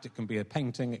artifact, it can be a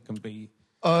painting, it can be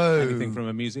anything from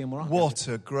a museum or art gallery. What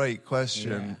a great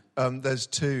question. Yeah. There's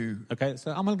 2. Okay,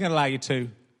 so I'm going to allow you 2.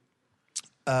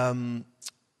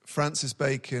 Francis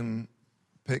Bacon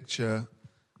picture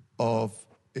of,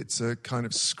 it's a kind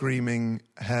of screaming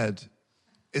head.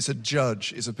 It's a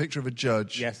judge. It's a picture of a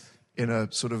judge. Yes. In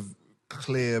a sort of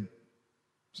clear,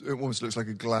 it almost looks like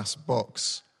a glass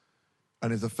box.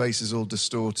 And if the face is all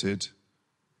distorted,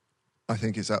 I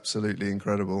think it's absolutely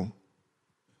incredible.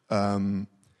 So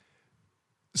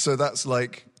that's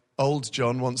like, old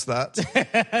John wants that.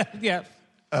 Yeah.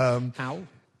 How?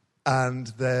 And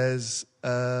there's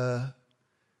a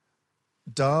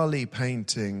Dali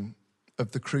painting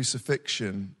of the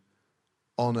crucifixion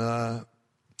with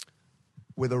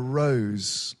a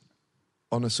rose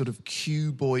on a sort of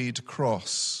cuboid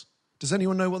cross. Does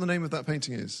anyone know what the name of that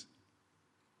painting is?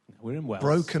 We're in Wales.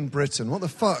 Broken Britain. What the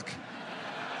fuck?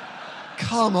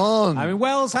 come on. I mean,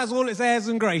 Wales has all its airs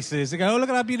and graces. They go, oh, look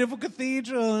at our beautiful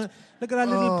cathedral. Look at our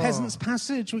little peasant's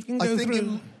passage. We can go through.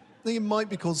 I think it might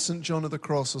be called St. John of the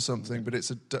Cross or something, but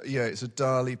it's a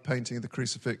Dali painting of the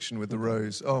crucifixion with the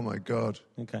rose. Oh, my God.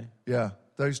 Okay. Yeah,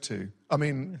 those two. I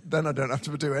mean, then I don't have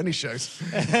to do any shows.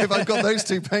 If I've got those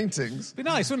two paintings. It'd be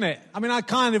nice, wouldn't it? I mean, I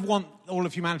kind of want all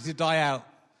of humanity to die out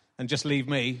and just leave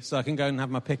me so I can go and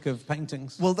have my pick of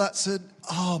paintings. Well,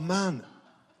 oh, man.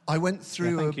 I went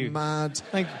through mad...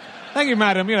 Thank you,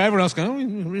 madam. You know, everyone else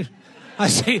going, oh,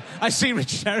 I see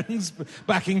Richard Herring's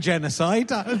backing genocide.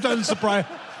 That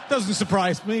doesn't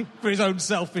surprise me for his own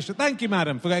selfish... Thank you,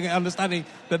 madam, for understanding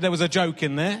that there was a joke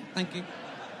in there. Thank you.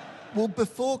 Well,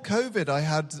 before COVID, I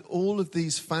had all of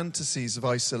these fantasies of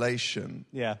isolation.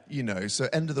 Yeah. You know, so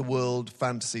end of the world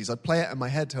fantasies. I'd play it in my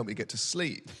head to help me get to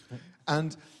sleep.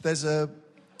 And there's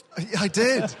I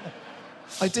did.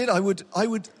 I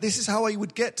would, this is how I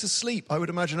would get to sleep. I would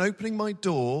imagine opening my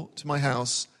door to my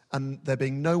house and there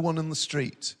being no one on the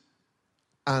street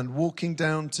and walking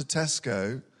down to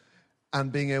Tesco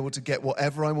and being able to get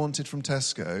whatever I wanted from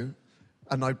Tesco,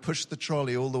 and I'd push the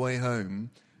trolley all the way home.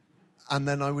 And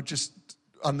then I would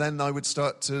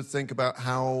start to think about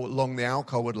how long the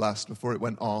alcohol would last before it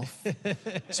went off.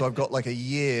 So I've got like a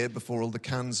year before all the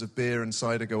cans of beer and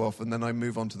cider go off, and then I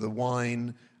move on to the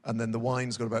wine, and then the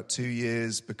wine's got about 2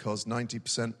 years because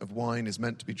 90% of wine is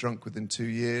meant to be drunk within 2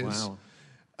 years.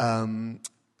 Wow.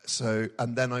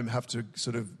 And then I have to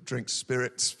sort of drink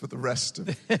spirits for the rest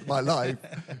of my life.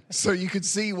 So you could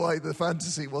see why the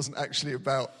fantasy wasn't actually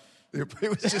about... It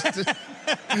was just...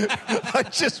 I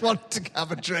just wanted to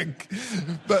have a drink.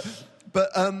 But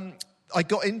I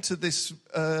got into this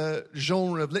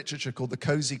genre of literature called the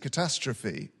cozy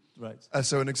catastrophe. Right.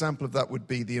 So an example of that would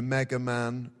be the Omega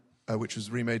Man, which was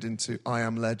remade into I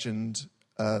Am Legend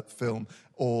film,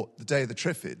 or The Day of the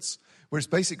Triffids, where it's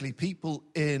basically people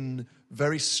in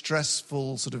very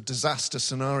stressful sort of disaster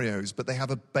scenarios, but they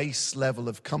have a base level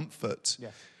of comfort.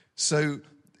 Yes. So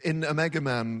in Omega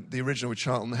Man, the original with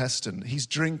Charlton Heston, he's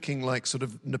drinking like sort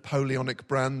of Napoleonic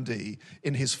brandy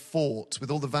in his fort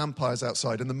with all the vampires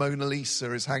outside, and the Mona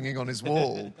Lisa is hanging on his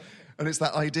wall. And it's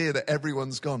that idea that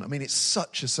everyone's gone. I mean, it's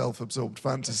such a self-absorbed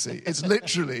fantasy. It's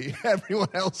literally everyone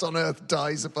else on Earth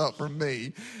dies apart from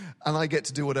me, and I get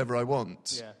to do whatever I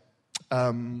want. Yeah.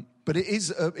 But it's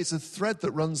a thread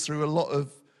that runs through a lot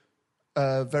of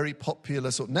very popular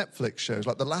sort of Netflix shows.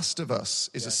 Like The Last of Us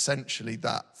is essentially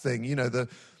that thing. You know, the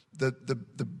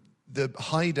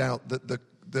hideout that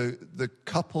the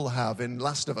couple have in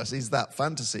Last of Us is that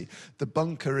fantasy. The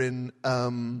bunker in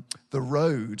The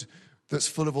Road that's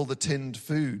full of all the tinned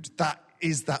food, that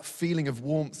is that feeling of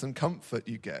warmth and comfort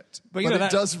you get. But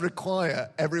it does require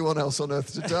everyone else on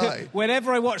Earth to die.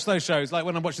 Whenever I watch those shows, like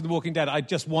when I'm watching The Walking Dead, I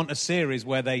just want a series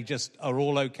where they just are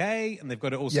all okay and they've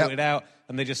got it all sorted out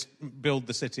and they just build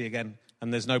the city again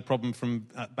and there's no problem from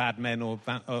bad men or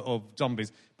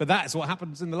zombies. But that's what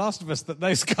happens in The Last of Us, that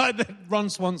those guys, Ron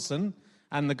Swanson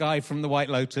and the guy from The White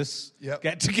Lotus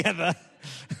get together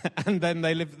and then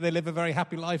they live a very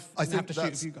happy life. I think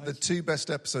that's the two best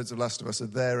episodes of Last of Us are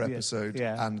their episode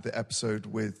and the episode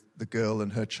with the girl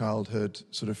and her childhood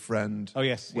sort of friend. Oh,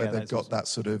 yes. Where they've got that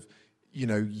sort of, you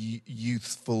know,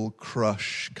 youthful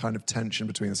crush kind of tension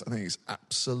between us. I think it's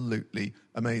absolutely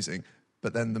amazing.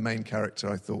 But then the main character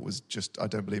I thought was just, I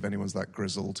don't believe anyone's that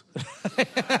grizzled.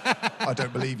 I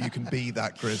don't believe you can be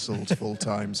that grizzled full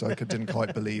time, so I didn't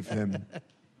quite believe him.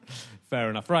 Fair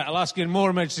enough. Right, I'll ask you more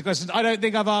emergency questions. I don't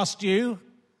think I've asked you.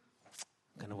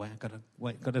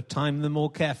 Got to time them more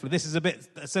carefully. This is a bit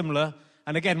similar,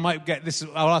 and again, might get this.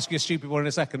 I'll ask you a stupid one in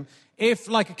a second. If,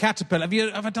 like a caterpillar, have you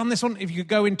ever done this one? If you could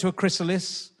go into a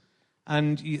chrysalis,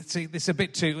 and you see, this is a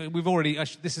bit too. We've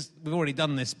already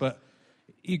done this, but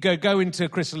you go into a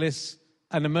chrysalis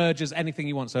and emerge as anything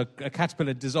you want. So a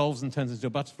caterpillar dissolves and turns into a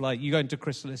butterfly. You go into a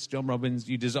chrysalis, John Robbins.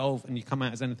 You dissolve and you come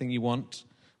out as anything you want.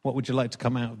 What would you like to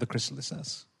come out of the chrysalis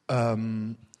as?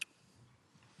 A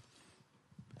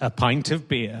pint of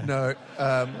beer. No.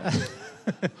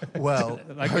 Well,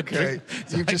 okay.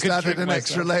 You've just added an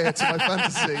extra layer to my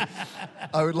fantasy.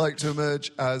 I would like to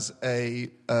emerge as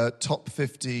a top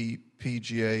 50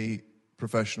 PGA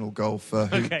professional golfer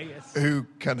who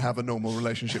can have a normal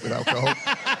relationship with alcohol.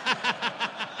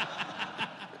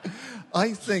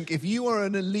 I think if you are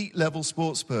an elite level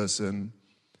sports person,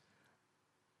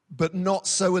 but not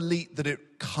so elite that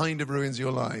it kind of ruins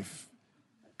your life.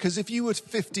 Because if you were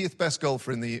 50th best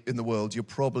golfer in the world, you're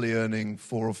probably earning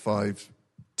 4 or 5,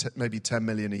 maybe 10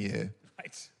 million a year.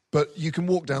 Right. But you can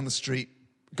walk down the street,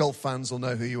 golf fans will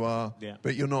know who you are,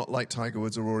 but you're not like Tiger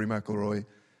Woods or Rory McIlroy.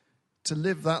 To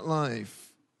live that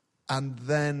life and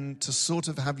then to sort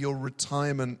of have your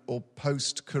retirement or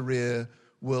post-career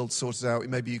world sorted out.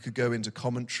 Maybe you could go into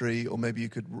commentary, or maybe you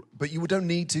could... But you don't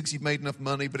need to because you've made enough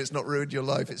money, but it's not ruined your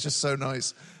life. It's just so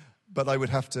nice. But I would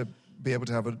have to be able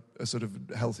to have a sort of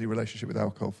healthy relationship with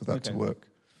alcohol for that to work.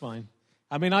 Fine.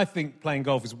 I mean, I think playing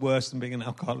golf is worse than being an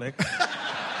alcoholic.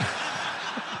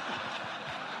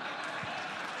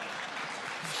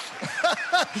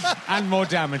 And more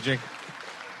damaging.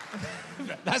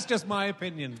 That's just my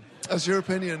opinion. That's your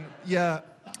opinion. Yeah.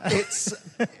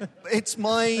 It's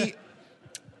my...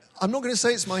 I'm not going to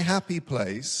say it's my happy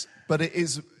place, but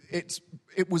it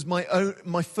was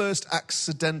my first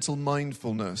accidental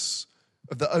mindfulness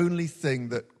of the only thing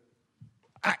that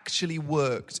actually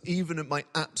worked. Even at my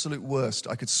absolute worst,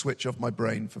 I could switch off my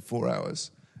brain for 4 hours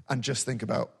and just think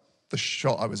about the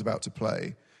shot I was about to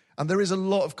play. And there is a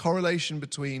lot of correlation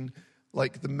between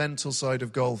like the mental side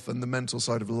of golf and the mental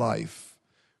side of life,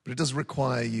 but it does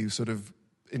require you sort of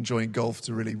enjoying golf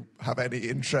to really have any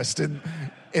interest in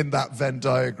that Venn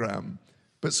diagram.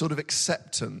 But sort of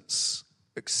accepting,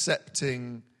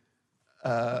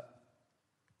 on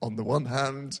the one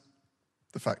hand,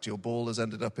 the fact your ball has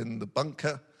ended up in the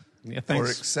bunker, or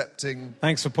accepting...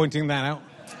 Thanks for pointing that out.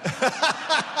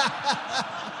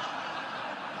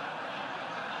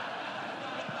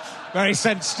 Very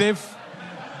sensitive.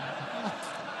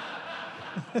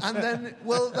 And then,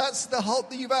 well, that's the whole...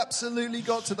 You've absolutely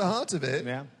got to the heart of it.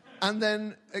 Yeah. And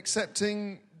then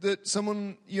accepting that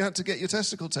you had to get your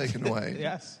testicle taken away.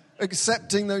 Yes.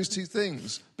 Accepting those two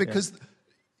things. Because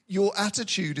your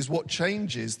attitude is what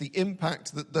changes the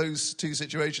impact that those two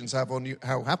situations have on you,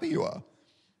 how happy you are.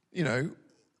 You know,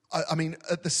 I mean,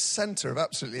 at the centre of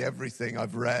absolutely everything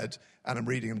I've read and I'm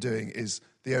reading and doing is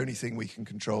the only thing we can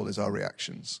control is our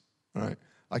reactions, right?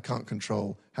 I can't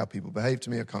control how people behave to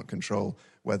me. I can't control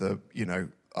whether, you know,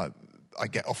 I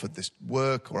get offered this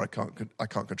work, or I can't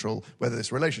control whether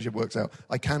this relationship works out.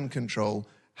 I can control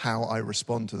how I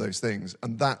respond to those things,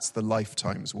 and that's the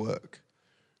lifetime's work.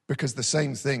 Because the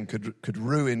same thing could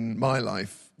ruin my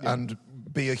life and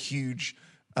be a huge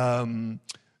sort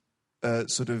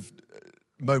of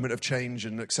moment of change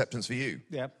and acceptance for you.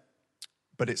 Yeah.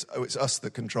 But it's us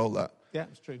that control that. Yeah,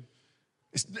 it's true.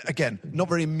 It's, again, not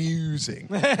very amusing.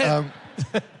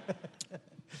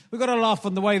 We've got to laugh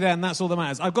on the way there, and that's all that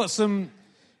matters. I've got some,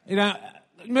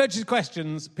 emergency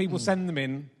questions. People send them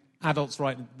in. Adults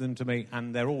write them to me,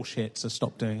 and they're all shit, so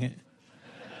stop doing it.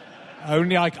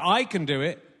 Only I can do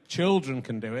it. Children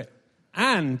can do it.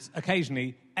 And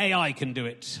occasionally, AI can do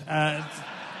it.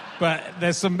 But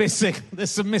there's some missing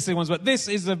ones. But this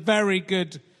is a very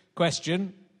good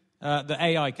question that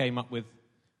AI came up with.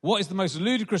 What is the most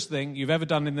ludicrous thing you've ever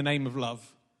done in the name of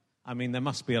love? I mean, there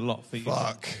must be a lot for you.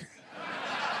 Fuck.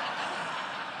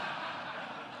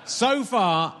 So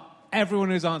far, everyone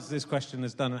who's answered this question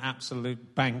has done an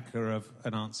absolute banker of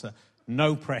an answer.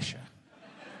 No pressure.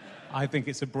 I think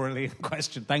it's a brilliant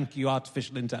question. Thank you,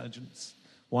 artificial intelligence.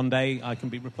 One day I can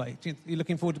be replaced. Are you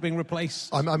looking forward to being replaced?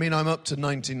 I'm up to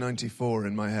 1994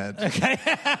 in my head. Okay.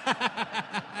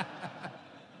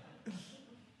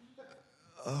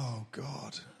 Oh,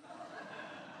 God.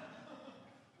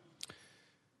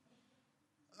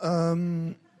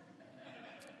 I'm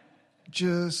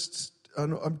just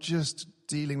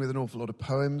dealing with an awful lot of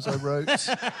poems I wrote.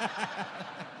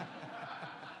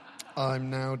 I'm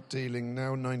now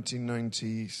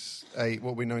 1998,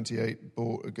 what were we, 98,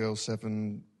 bought a girl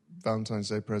 7 Valentine's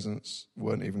Day presents,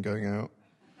 weren't even going out.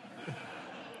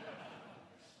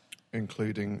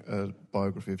 Including a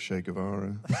biography of Che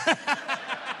Guevara.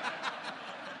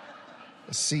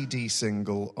 A CD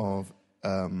single of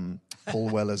Paul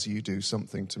Weller's You Do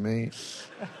Something to Me.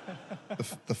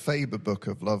 The Faber book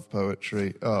of love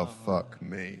poetry. Oh, fuck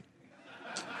me.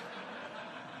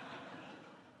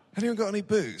 Anyone got any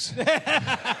booze?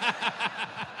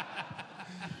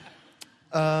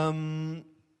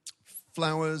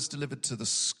 Flowers delivered to the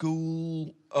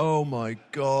school. Oh, my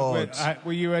God.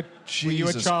 Were you a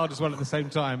child as well at the same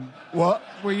time? What?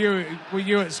 Were you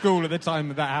at school at the time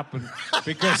that happened?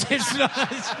 Because it's not.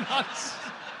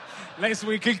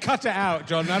 We can cut it out,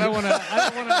 John. I don't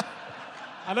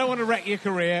want to wreck your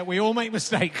career. We all make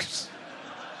mistakes.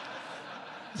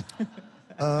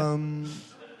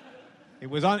 It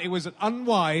was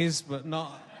unwise, but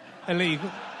not illegal.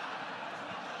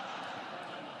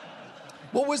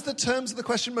 What was the terms of the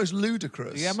question? Most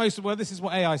ludicrous? Yeah, this is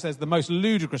what AI says. The most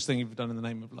ludicrous thing you've done in the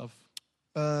name of love.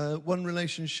 One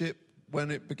relationship,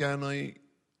 when it began, I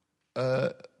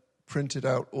printed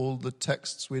out all the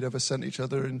texts we'd ever sent each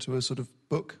other into a sort of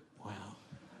book. Wow.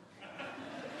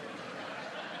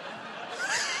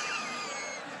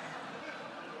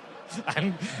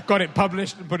 and got it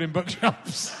published and put in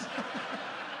bookshops.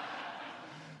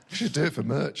 You should do it for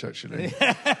merch, actually.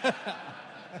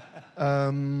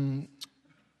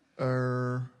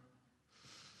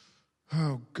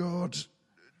 Oh, God.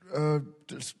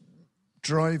 Just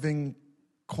driving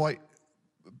quite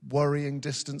worrying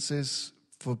distances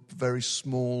for very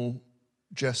small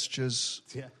gestures.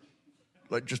 Yeah.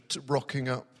 Like just rocking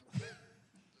up.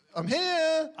 I'm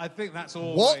here. I think that's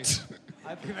always... What?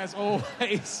 I think that's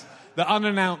always the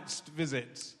unannounced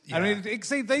visit. Yeah. I mean,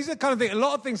 see, these are kind of things... A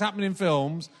lot of things happen in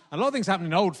films, a lot of things happen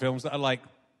in old films that are like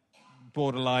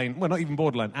borderline... Well, not even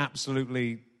borderline,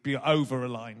 absolutely over a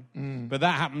line. But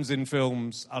that happens in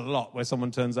films a lot, where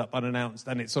someone turns up unannounced,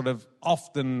 and it's sort of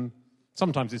often...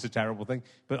 Sometimes it's a terrible thing,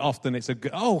 but often it's a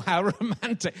good... Oh, how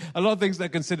romantic. A lot of things that are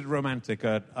considered romantic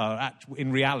are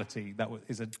in reality, that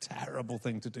is a terrible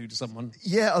thing to do to someone.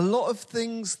 Yeah, a lot of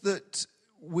things that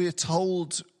we're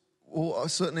told, or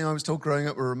certainly I was told growing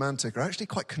up were romantic, are actually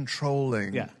quite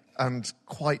controlling and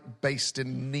quite based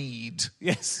in need.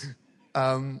 Yes.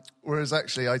 Whereas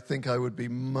actually I think I would be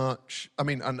much... I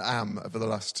mean, and am over the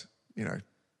last,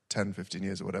 10, 15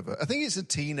 years or whatever. I think it's the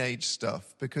teenage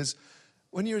stuff, because...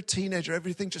 When you're a teenager,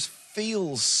 everything just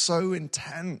feels so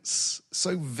intense,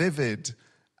 so vivid,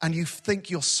 and you think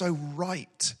you're so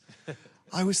right.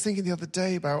 I was thinking the other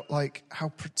day about how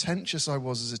pretentious I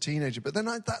was as a teenager, but then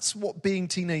that's what being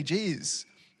teenage is.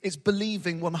 It's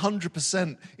believing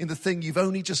 100% in the thing you've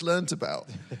only just learnt about.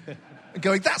 And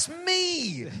going, that's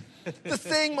me! The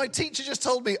thing my teacher just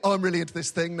told me, I'm really into this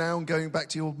thing now, and going back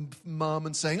to your mum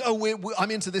and saying,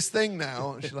 I'm into this thing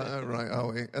now. And she's like, oh, right,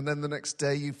 are we? And then the next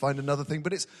day you find another thing.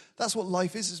 But that's what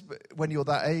life is when you're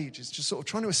that age. It's just sort of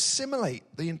trying to assimilate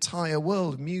the entire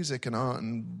world of music and art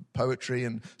and poetry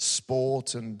and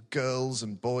sport and girls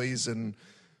and boys and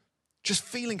just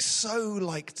feeling so,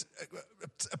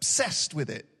 obsessed with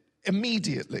it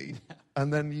immediately.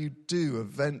 And then you do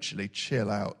eventually chill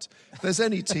out. If there's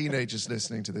any teenagers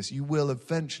listening to this, you will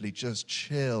eventually just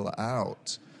chill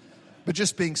out. But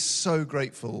just being so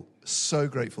grateful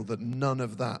that none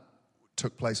of that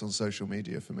took place on social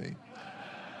media for me.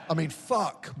 I mean,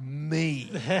 fuck me.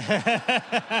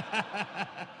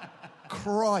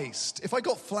 Christ. If I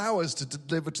got flowers to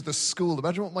deliver to the school,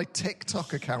 imagine what my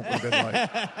TikTok account would have been like.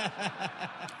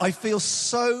 I feel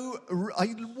so...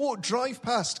 I drive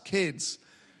past kids...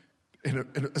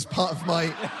 as part of my...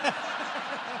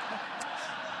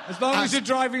 As long as you're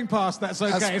driving past, that's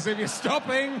okay. So if you're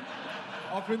stopping,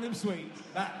 offering them sweets,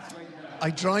 that's when you go. I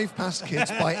drive past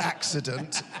kids by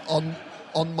accident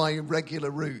on my regular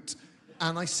route,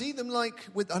 and I see them I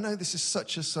know this is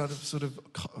such a sort of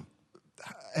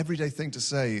everyday thing to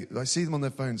say. I see them on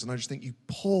their phones, and I just think, you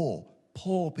poor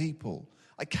people.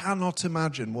 I cannot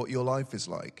imagine what your life is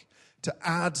like. To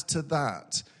add to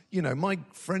that... my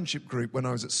friendship group when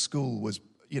I was at school was,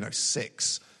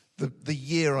 6. The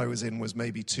year I was in was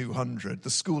maybe 200. The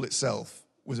school itself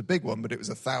was a big one, but it was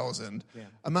 1,000. Yeah.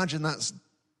 Imagine that's,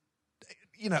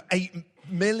 8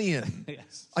 million.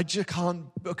 Yes. I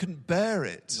couldn't bear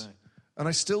it. No. And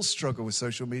I still struggle with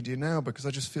social media now because I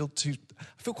just feel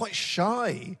quite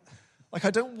shy. I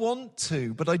don't want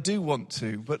to, but I do want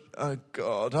to. But, oh,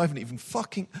 God, I haven't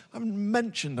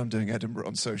mentioned I'm doing Edinburgh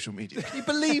on social media. Can you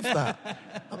believe that?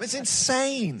 It's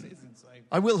insane. It is insane.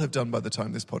 I will have done by the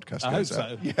time this podcast goes out. I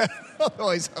hope so. Yeah,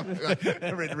 otherwise I'm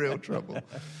in real trouble.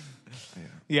 Yeah.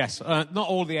 Yes, not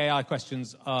all the AI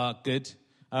questions are good.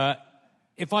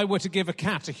 If I were to give a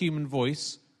cat a human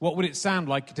voice, what would it sound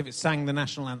like if it sang the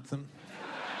national anthem?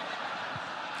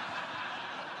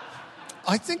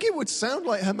 I think it would sound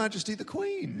like Her Majesty the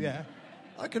Queen. Yeah.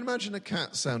 I can imagine a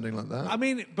cat sounding like that. I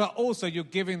mean, but also you're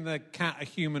giving the cat a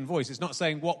human voice. It's not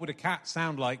saying what would a cat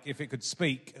sound like if it could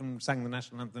speak and sang the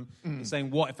national anthem. It's saying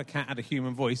what if a cat had a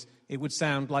human voice? It would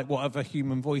sound like whatever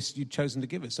human voice you'd chosen to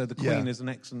give it. So the Queen is an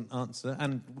excellent answer.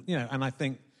 And, and I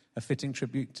think a fitting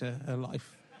tribute to her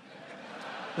life.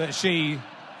 That she,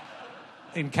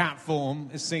 in cat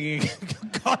form, is singing,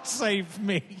 God save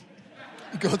me.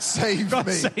 God save God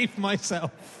me. save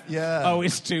myself. Yeah. Oh,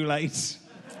 it's too late.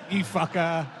 You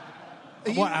fucker.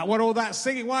 What all that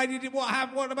singing? What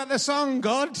about the song,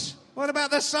 God? What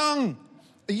about the song?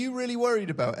 Are you really worried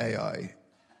about AI?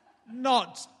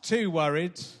 Not too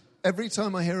worried. Every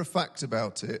time I hear a fact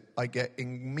about it, I get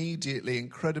immediately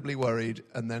incredibly worried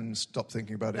and then stop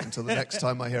thinking about it until the next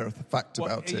time I hear a fact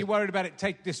about it. Are you worried about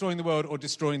it destroying the world or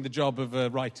destroying the job of a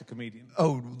writer-comedian?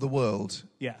 Oh, the world.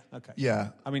 Yeah, okay. Yeah.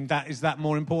 I mean, is that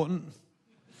more important?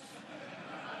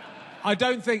 I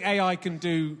don't think AI can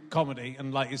do comedy,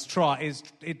 and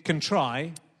it can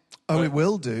try. Oh, it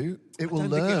will do. It will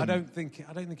learn. I don't think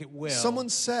it will. Someone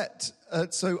set...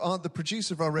 the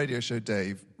producer of our radio show,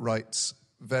 Dave, writes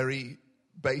very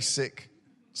basic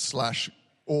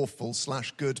 / awful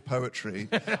 / good poetry,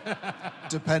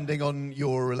 depending on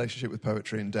your relationship with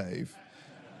poetry and Dave.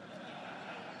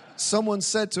 Someone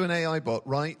said to an AI bot,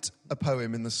 write a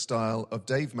poem in the style of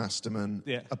Dave Masterman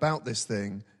about this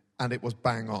thing, and it was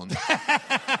bang on.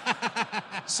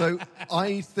 So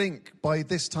I think by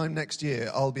this time next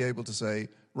year, I'll be able to say,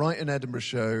 write an Edinburgh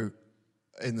show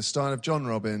in the style of John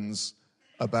Robbins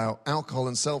about alcohol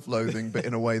and self-loathing, but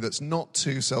in a way that's not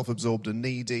too self-absorbed and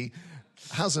needy,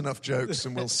 has enough jokes,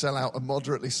 and will sell out a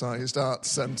moderately sized arts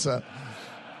centre,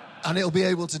 and it'll be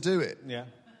able to do it. Yeah,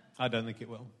 I don't think it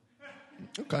will.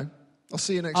 Okay, I'll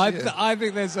see you next year. I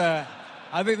think there's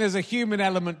a human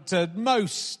element to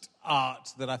most art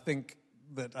that I think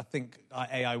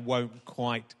AI won't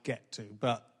quite get to,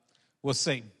 but we'll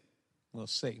see. We'll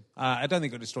see. I don't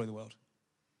think it'll destroy the world.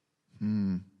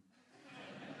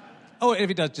 Oh,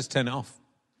 if it does, just turn it off.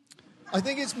 I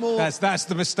think it's more... That's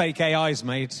the mistake AI's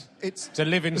made. It's to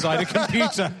live inside a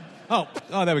computer. Oh,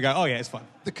 there we go. Oh, yeah, it's fine.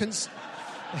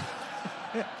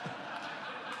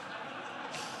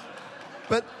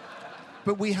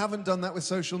 But we haven't done that with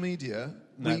social media.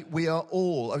 No. We are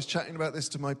all... I was chatting about this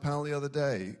to my pal the other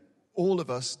day. All of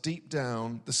us, deep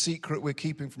down, the secret we're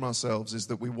keeping from ourselves is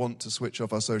that we want to switch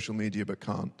off our social media but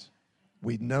can't.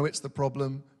 We know it's the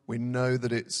problem. We know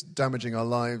that it's damaging our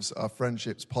lives, our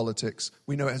friendships, politics.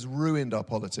 We know it has ruined our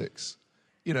politics.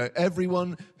 You know,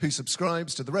 everyone who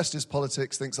subscribes to The Rest is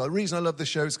Politics thinks, the reason I love this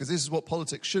show is because this is what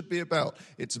politics should be about.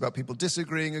 It's about people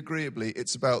disagreeing agreeably.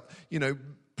 It's about,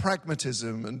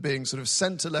 pragmatism and being sort of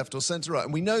centre-left or centre-right.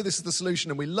 And we know this is the solution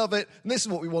and we love it. And this is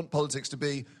what we want politics to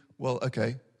be. Well,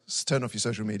 okay, turn off your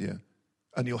social media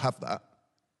and you'll have that.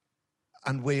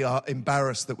 And we are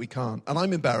embarrassed that we can't. And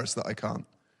I'm embarrassed that I can't.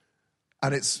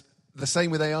 And it's the same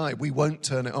with AI. We won't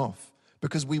turn it off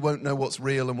because we won't know what's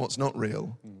real and what's not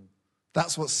real.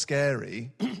 That's what's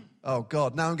scary. Oh,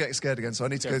 God, now I'm getting scared again, so I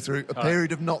need to go through a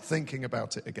period of not thinking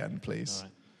about it again, please. All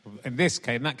right. In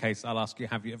that case, I'll ask you,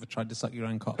 have you ever tried to suck your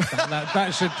own cock?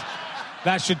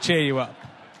 That should cheer you up.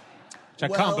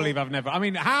 Which I can't believe I've never... I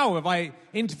mean, how have I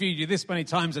interviewed you this many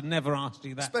times and never asked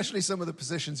you that? Especially some of the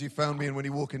positions you found me in when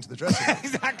you walk into the dressing room.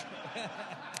 Exactly.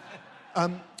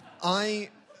 I,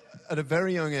 at a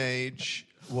very young age,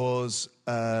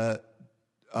 have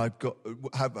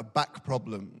back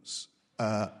problems.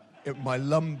 My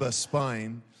lumbar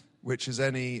spine, which as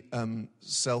any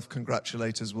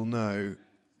self-congratulators will know,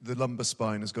 the lumbar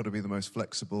spine has got to be the most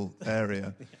flexible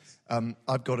area. Yes.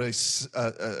 I've got a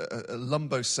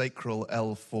lumbosacral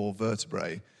L4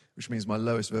 vertebrae, which means my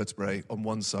lowest vertebrae on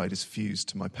one side is fused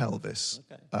to my pelvis.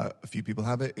 Okay. A few people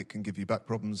have it. It can give you back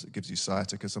problems. It gives you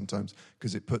sciatica sometimes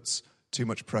because it puts too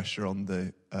much pressure on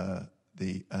the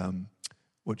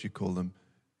what do you call them?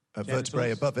 Vertebrae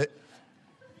above it.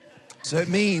 So it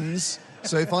means,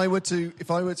 so I've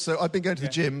been going to the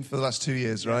gym for the last 2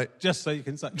 years, right? Just so you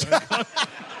can suck your own cock.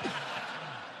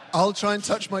 I'll try and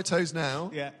touch my toes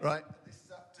now, right? This is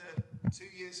after 2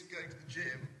 years of going to the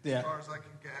gym, as far as I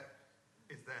can get,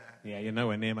 is there. Yeah, you're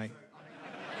nowhere near, mate.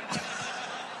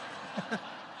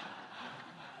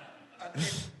 And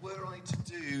if were I to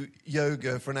do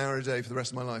yoga for an hour a day for the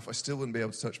rest of my life, I still wouldn't be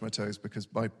able to touch my toes because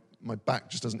my back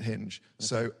just doesn't hinge. Okay.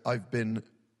 So I've been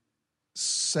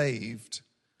saved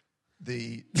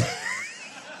the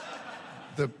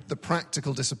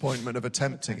practical disappointment of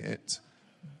attempting it.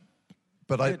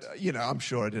 But I'm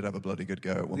sure I did have a bloody good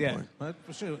go at one point. Yeah,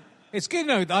 for sure. It's good,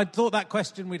 I thought that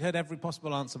question we'd heard every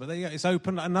possible answer, but there you go. It's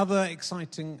opened another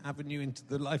exciting avenue into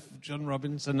the life of John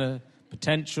Robbins and a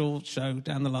potential show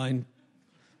down the line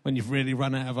when you've really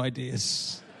run out of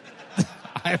ideas.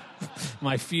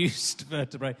 My fused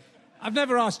vertebrae. I've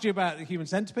never asked you about the human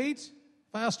centipede.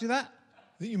 Have I asked you that?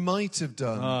 I think you might have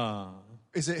done. Oh.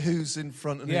 Is it who's in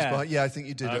front and who's behind? Yeah, I think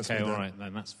you did. Okay, all right,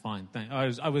 then that's fine. I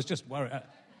was just worried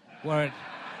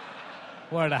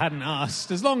I hadn't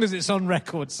asked. As long as it's on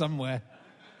record somewhere,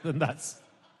 then that's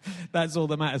all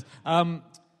that matters.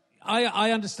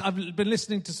 I understand. I've been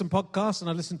listening to some podcasts, and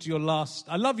I listened to your last.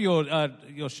 I love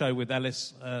your show with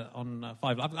Ellis on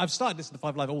 5 Live. I've started listening to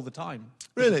 5 Live all the time.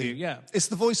 Really? Yeah. It's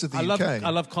the voice of the UK. I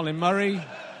love Colin Murray.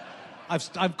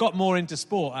 I've got more into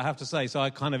sport, I have to say. So I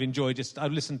kind of enjoy I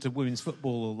listened to women's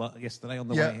football yesterday on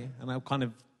the way here, and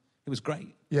it was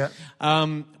great. Yeah.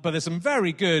 But there's some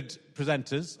very good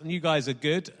presenters, and you guys are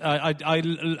good.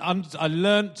 I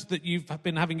learnt that you've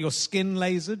been having your skin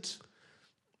lasered.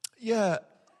 Yeah.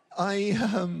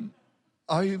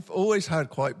 I've always had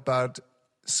quite bad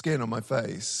skin on my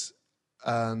face,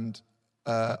 and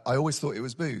I always thought it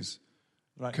was booze.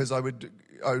 Right. Because I would,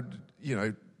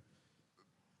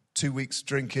 2 weeks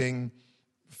drinking,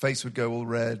 face would go all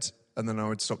red, and then I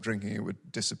would stop drinking, it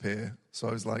would disappear. So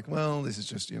I was like, well, this is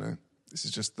just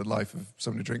the life of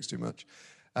someone who drinks too much.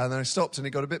 And then I stopped and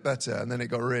it got a bit better, and then it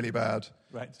got really bad.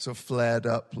 Right. Sort of flared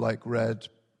up like red,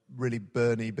 really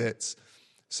burny bits.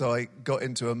 So I got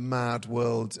into a mad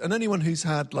world. And anyone who's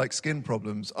had like skin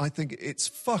problems, I think it's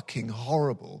fucking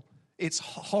horrible. It's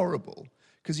horrible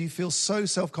because you feel so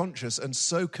self-conscious and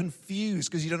so confused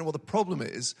because you don't know what the problem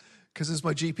is. Because as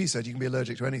my GP said, you can be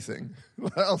allergic to anything.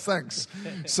 Well, thanks.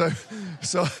 So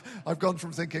I've gone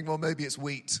from thinking, well, maybe it's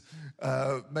wheat,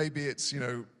 maybe it's,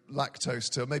 lactose,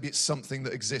 to maybe it's something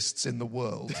that exists in the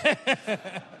world.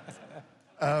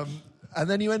 And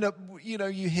then you end up,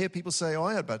 you hear people say, oh,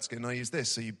 I had bad skin, I use this.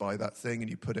 So you buy that thing and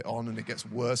you put it on and it gets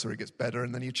worse or it gets better.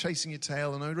 And then you're chasing your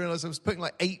tail. And I realised I was putting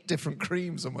like 8 different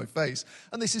creams on my face.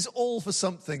 And this is all for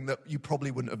something that you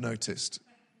probably wouldn't have noticed.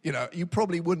 You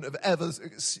probably wouldn't have ever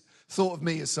thought of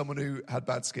me as someone who had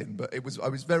bad skin, but I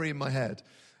was very in my head.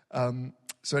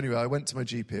 So anyway, I went to my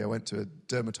GP, I went to a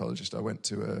dermatologist, I went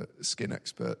to a skin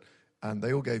expert, and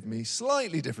they all gave me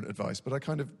slightly different advice, but I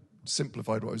kind of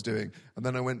simplified what I was doing. And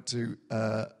then I went to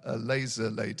a laser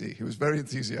lady who was very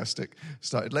enthusiastic,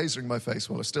 started lasering my face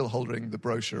while I was still holding the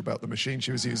brochure about the machine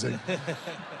she was using.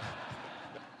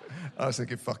 I was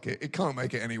thinking, fuck it can't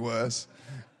make it any worse.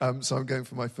 So I'm going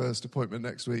for my first appointment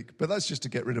next week. But that's just to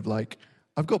get rid of,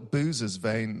 I've got boozer's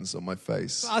veins on my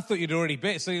face. I thought you'd already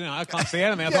bit, so I can't see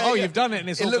anything. I thought, you've done it and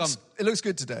it's all gone. It looks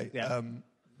good today. Yeah.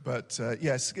 But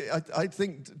yes, I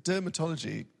think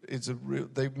dermatology is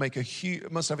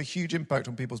must have a huge impact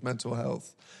on people's mental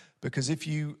health, because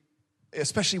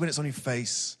especially when it's on your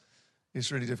face,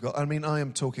 it's really difficult. I mean, I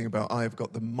am talking about I've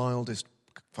got the mildest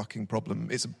fucking problem.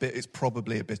 It's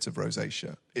probably a bit of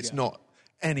rosacea. It's not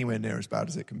anywhere near as bad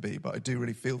as it can be, but I do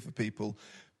really feel for people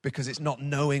because it's not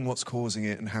knowing what's causing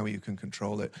it and how you can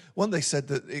control it. They said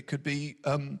that it could be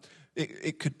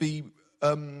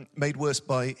made worse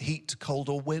by heat, cold,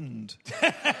 or wind.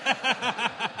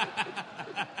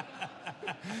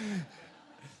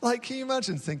 Can you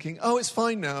imagine thinking, oh, it's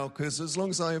fine now, because as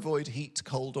long as I avoid heat,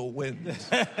 cold, or wind,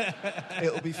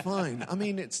 it'll be fine. I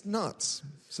mean, it's nuts.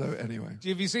 So anyway.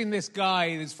 Have you seen this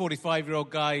guy, this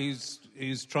 45-year-old guy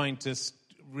who's trying to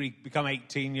become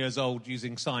 18 years old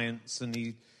using science, and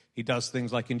he does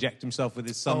things like inject himself with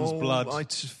his son's blood. I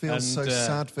feel so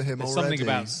sad for him already. Something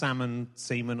about salmon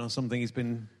semen or something. He's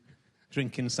been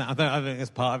drinking salmon. I think that's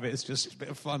part of it. It's just a bit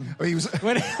of fun. Well, he was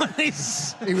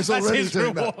already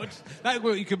doing reward. That's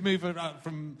where you could move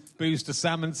from booze to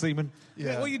salmon semen.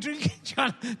 Yeah. What are you drinking,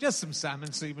 John? Just some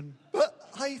salmon semen. But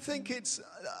I think it's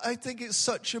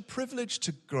such a privilege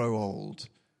to grow old.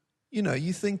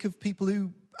 You think of people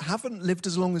who haven't lived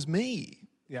as long as me.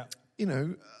 Yeah.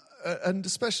 And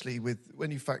especially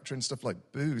when you factor in stuff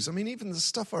like booze. I mean, even the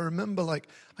stuff I remember, I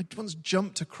once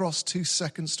jumped across 2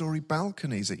 second-story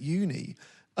balconies at uni,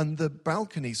 and the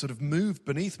balcony sort of moved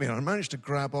beneath me, and I managed to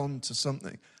grab onto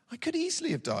something. I could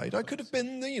easily have died. I could have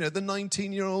been, the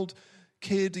 19-year-old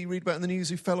kid you read about in the news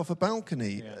who fell off a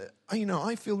balcony. Yeah.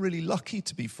 I feel really lucky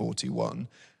to be 41,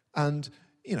 and,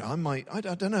 I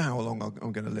don't know how long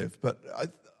I'm going to live, but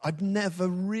I've never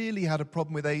really had a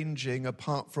problem with aging,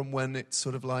 apart from when it's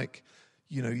sort of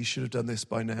you should have done this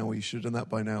by now or you should have done that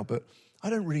by now. But I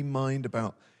don't really mind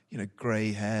about,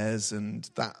 grey hairs and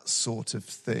that sort of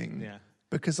thing. Yeah.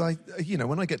 Because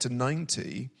when I get to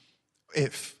 90,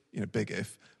 big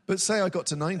if, but say I got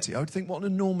to 90, I would think what an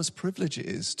enormous privilege it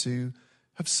is to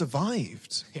have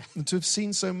survived and to have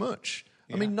seen so much.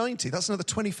 I mean, 90, that's another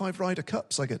 25 Ryder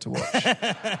Cups I get to watch.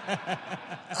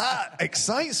 That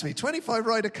excites me. 25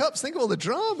 Ryder Cups, think of all the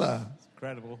drama. It's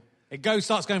incredible. It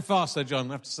starts going fast, though, John,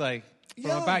 I have to say.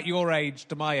 From about your age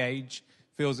to my age,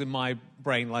 feels in my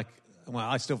brain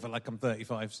I still feel like I'm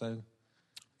 35, so...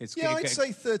 I'd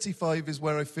say 35 is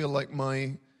where I feel like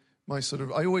my sort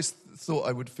of... I always thought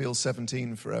I would feel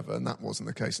 17 forever, and that wasn't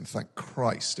the case, and thank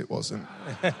Christ it wasn't.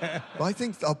 But I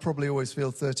think I'll probably always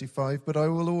feel 35, but I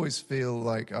will always feel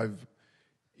like I've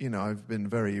been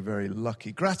very, very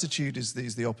lucky. Gratitude is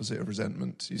the opposite of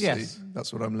resentment, you see.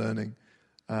 That's what I'm learning.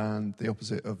 And the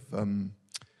opposite of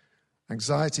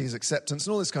anxiety is acceptance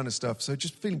and all this kind of stuff. So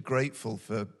just feeling grateful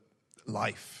for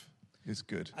life is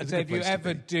good. I'd say if you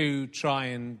ever do try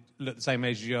and look the same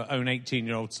age as your own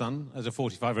 18-year-old son, as a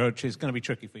 45-year-old, it's going to be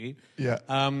tricky for you. Yeah.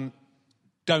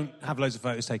 Don't have loads of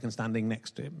photos taken standing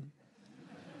next to him.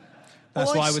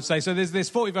 That's what I would say. So there's this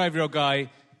 45-year-old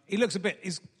guy. He looks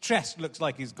his chest looks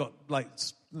like he's got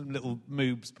little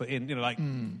moobs put in,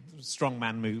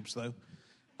 strongman moobs though.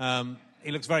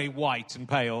 he looks very white and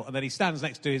pale, and then he stands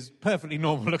next to his perfectly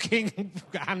normal-looking,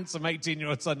 handsome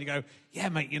 18-year-old son. You go, yeah,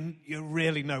 mate, you're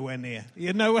really nowhere near.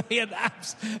 You're nowhere near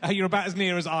that. You're about as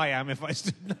near as I am if I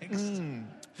stood next.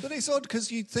 But it's odd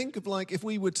because you think of, like, if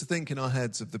we were to think in our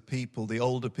heads of the people, the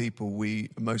older people we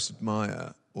most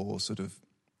admire or sort of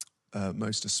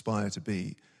most aspire to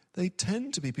be, they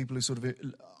tend to be people who sort of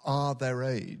are their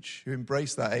age, who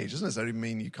embrace that age. Doesn't necessarily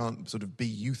mean you can't sort of be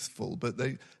youthful, but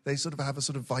they sort of have a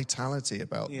sort of vitality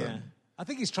about them. I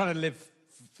think he's trying to live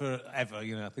forever,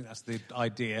 you know. I think that's the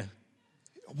idea.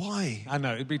 Why? I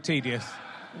know, it'd be tedious.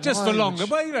 Just for longer.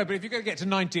 Well, you know, but if you're going to get to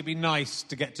 90, it'd be nice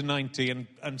to get to 90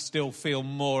 and still feel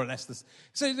more or less this.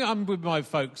 So you know, I'm with my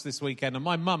folks this weekend, and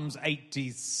my mum's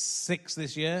 86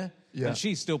 this year, and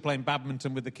she's still playing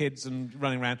badminton with the kids and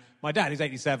running around. My dad, who's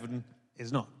 87,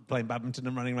 is not playing badminton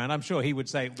and running around. I'm sure he would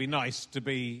say it would be nice to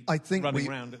be running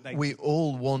around at 80. We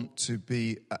all want to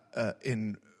be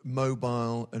in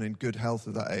mobile and in good health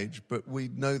at that age, but we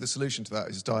know the solution to that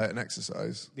is diet and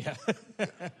exercise. Yeah.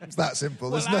 It's that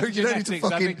simple. Well, you don't need to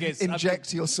fucking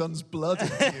inject your son's blood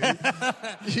into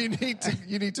you.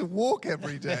 You need to walk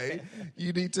every day.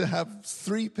 You need to have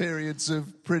 3 periods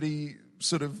of pretty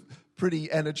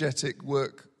energetic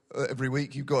work every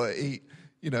week. You've got to eat,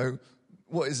 you know,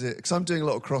 what is it? Because I'm doing a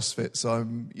lot of CrossFit, so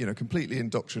I'm, you know, completely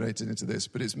indoctrinated into this.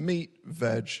 But it's meat,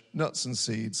 veg, nuts and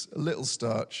seeds, a little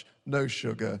starch, no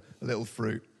sugar, a little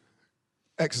fruit.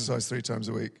 Exercise 3 times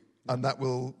a week. And that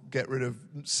will get rid of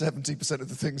 70% of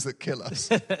the things that kill us.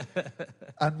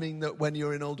 And mean that when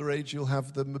you're in older age, you'll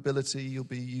have the mobility, you'll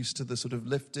be used to the sort of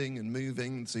lifting and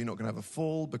moving, so you're not going to have a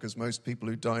fall, because most people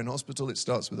who die in hospital, it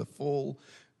starts with a fall.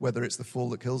 Whether it's the fall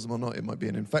that kills them or not, it might be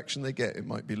an infection they get, it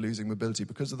might be losing mobility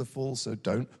because of the fall, so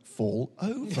don't fall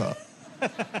over.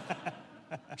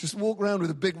 Just walk around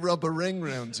with a big rubber ring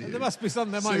round you. There must be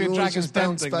something, there might be a Dragon's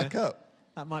Den thing back there. Up.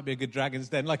 That might be a good Dragon's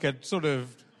Den, like a sort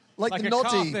of... Like the a noddy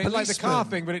car thing, like the car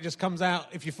policeman. thing, but it just comes out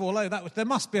if you fall over. There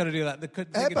must be able to do that.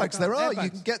 Airbags, there are. Airbags. You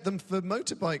can get them for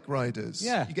motorbike riders.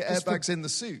 Yeah. You get airbags in the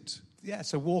suit. Yeah,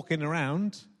 so walking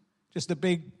around, just a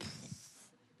big...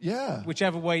 Yeah.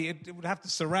 Whichever way, it would have to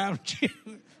surround you.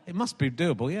 It must be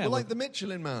doable, yeah. Well, like the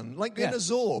Michelin Man, like in a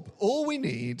Zorb. All we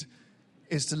need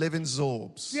is to live in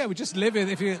Zorbs. Yeah, we just live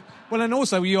in... Well, and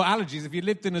also with your allergies, if you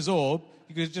lived in a Zorb,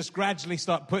 you could just gradually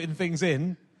start putting things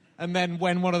in, and then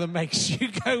when one of them makes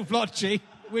you go blotchy,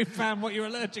 we've found what you're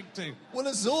allergic to. Well,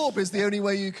 a Zorb is the only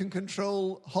way you can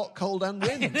control hot, cold, and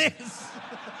wind. It is.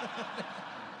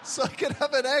 So I could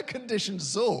have an air-conditioned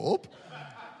Zorb,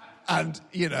 and,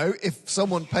 you know, if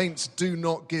someone paints "do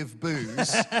not give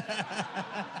booze,"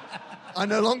 I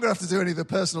no longer have to do any of the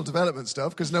personal development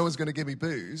stuff because no one's going to give me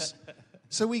booze.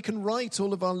 So we can write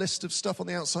all of our list of stuff on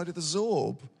the outside of the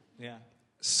Zorb. Yeah.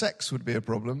 Sex would be a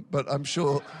problem, but I'm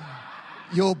sure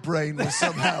your brain will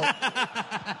somehow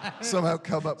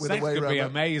come up with Sex a way around it. could be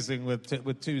amazing with 2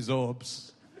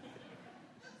 Zorbs.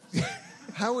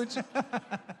 How would you...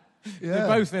 They're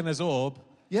both in a Zorb.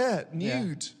 Yeah,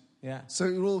 nude. Yeah. So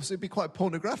it'd be quite a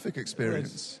pornographic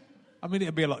experience. I mean,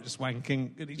 it'd be a lot just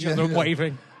wanking at each other and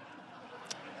waving.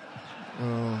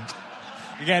 Oh.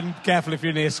 Again, careful if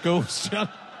you're near schools, John.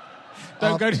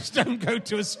 Don't go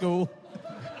to a school.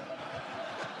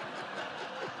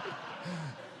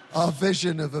 Our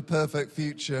vision of a perfect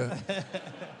future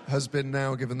has been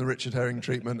now given the Richard Herring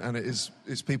treatment, and it's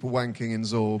people wanking in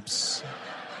Zorbs.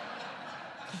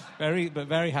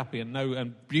 Very happy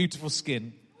and beautiful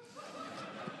skin.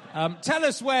 Tell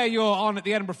us where you're on at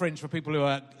the Edinburgh Fringe for people who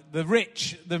are the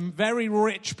very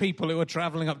rich people who are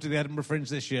travelling up to the Edinburgh Fringe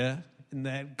this year in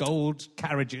their gold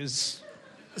carriages.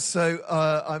 So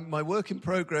my work in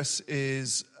progress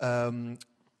is I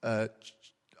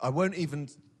won't even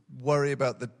worry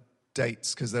about the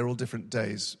dates because they're all different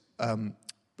days.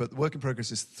 But the work in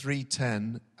progress is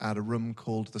 3:10 at a room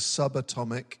called the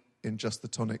Subatomic in Just the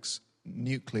Tonic's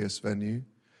Nucleus venue.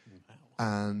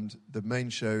 And the main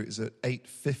show is at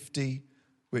 8:50,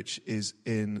 which is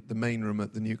in the main room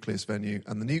at the Nucleus venue.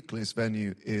 And the Nucleus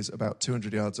venue is about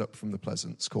 200 yards up from the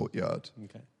Pleasance courtyard.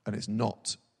 Okay. And it's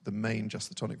not the main Just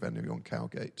the Tonic venue on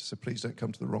Cowgate. So please don't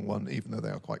come to the wrong one, even though they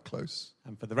are quite close.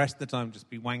 And for the rest of the time, just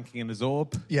be wanking in a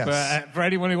Zorb. Yes. For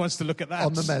anyone who wants to look at that.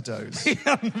 On the meadows.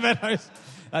 On the meadows.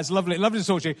 That's lovely. Lovely to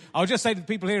talk to you. I'll just say to the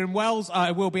people here in Wells,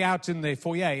 I will be out in the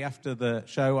foyer after the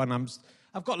show, and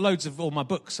I've got loads of all my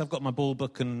books. I've got my ball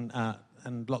book and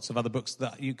lots of other books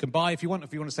that you can buy if you want.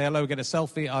 If you want to say hello, get a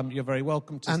selfie, you're very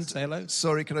welcome to say hello.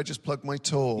 Sorry, can I just plug my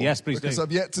tour? Yes, please because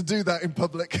I've yet to do that in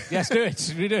public. Yes, do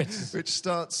it. Do it. Which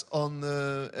starts on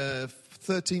the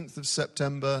 13th of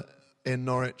September in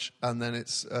Norwich, and then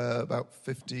it's about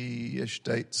 50-ish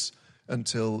dates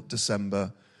until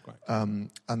December. And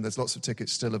there's lots of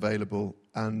tickets still available,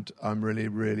 and I'm really,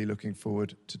 really looking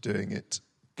forward to doing it.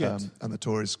 Good. And the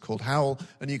tour is called Howl,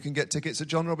 and you can get tickets at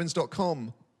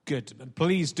johnrobbins.com. Good. And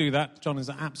please do that. John is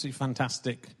an absolutely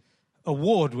fantastic,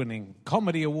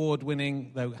 comedy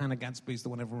award-winning, though Hannah Gadsby's the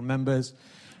one everyone remembers,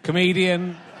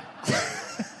 comedian.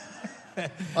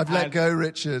 I've let go,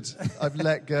 Richard. I've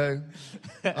let go.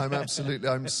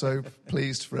 I'm so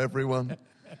pleased for everyone.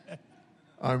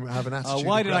 I have an attitude.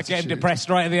 Why of did I get depressed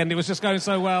right at the end? It was just going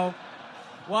so well.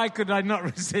 Why could I not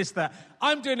resist that?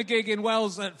 I'm doing a gig in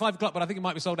Wells at 5 o'clock, but I think it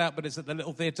might be sold out, but it's at the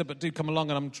Little Theatre. But do come along,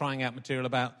 and I'm trying out material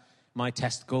about my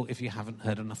testicle, if you haven't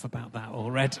heard enough about that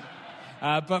already.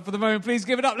 But for the moment, please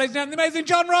give it up, ladies and gentlemen, the amazing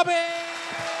John Robbins!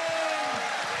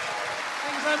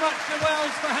 Thank you so much to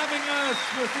Wells for having us.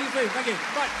 We'll see you soon. Thank you.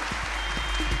 Bye.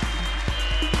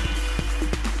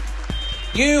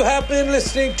 You have been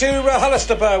listening to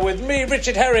RHLSTP with me,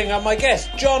 Richard Herring, and my guest,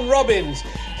 John Robbins.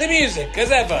 The music,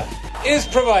 as ever, is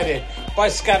provided by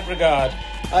Scant Regard.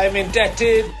 I am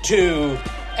indebted to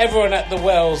everyone at the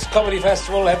Wells Comedy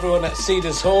Festival, everyone at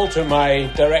Cedars Hall, to my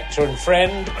director and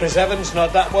friend, Chris Evans,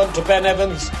 not that one, to Ben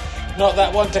Evans, not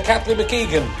that one, to Kathleen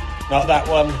McKeegan, not that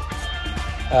one,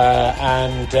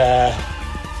 and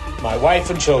my wife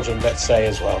and children, let's say,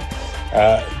 as well.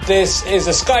 This is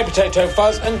a Sky Potato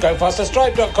Fuzz and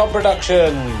GoFasterStripe.com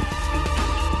production.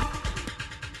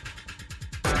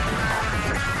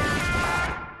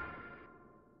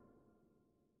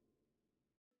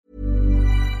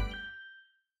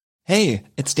 Hey,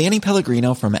 it's Danny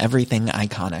Pellegrino from Everything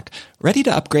Iconic. Ready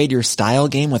to upgrade your style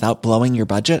game without blowing your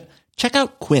budget? Check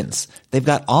out Quince. They've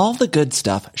got all the good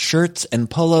stuff, shirts and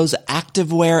polos,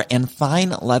 activewear, and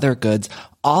fine leather goods,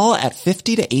 all at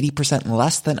 50 to 80%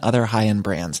 less than other high-end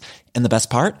brands. And the best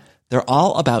part? They're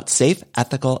all about safe,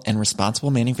 ethical, and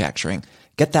responsible manufacturing.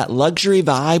 Get that luxury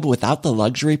vibe without the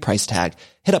luxury price tag.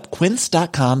 Hit up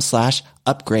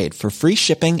quince.com/upgrade for free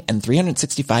shipping and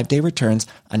 365-day returns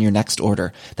on your next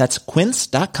order. That's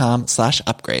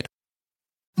quince.com/upgrade.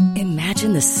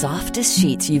 Imagine the softest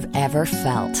sheets you've ever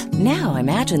felt. Now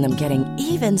imagine them getting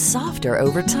even softer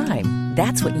over time.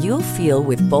 That's what you'll feel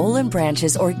with Boll &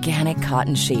 Branch's organic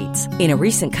cotton sheets. In a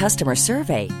recent customer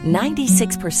survey,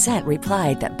 96%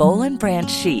 replied that Boll & Branch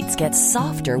sheets get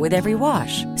softer with every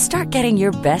wash. Start getting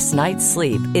your best night's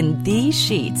sleep in these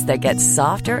sheets that get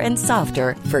softer and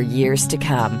softer for years to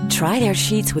come. Try their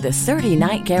sheets with a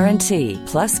 30-night guarantee.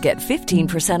 Plus, get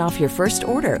 15% off your first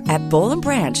order at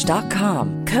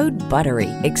bollandbranch.com. Code BUTTERY.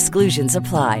 Exclusions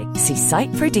apply. See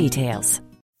site for details.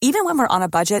 Even when we're on a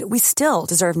budget, we still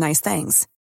deserve nice things.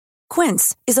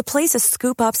 Quince is a place to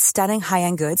scoop up stunning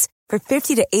high-end goods for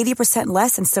 50 to 80%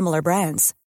 less than similar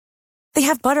brands. They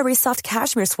have buttery soft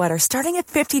cashmere sweaters starting at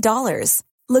 $50,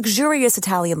 luxurious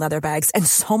Italian leather bags, and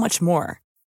so much more.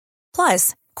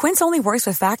 Plus, Quince only works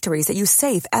with factories that use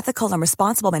safe, ethical, and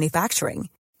responsible manufacturing.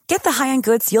 Get the high-end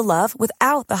goods you'll love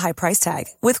without the high price tag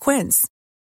with Quince.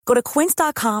 Go to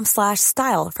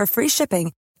quince.com/style for free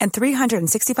shipping and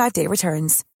 365-day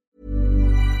returns.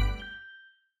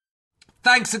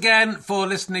 Thanks again for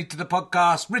listening to the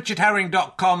podcast.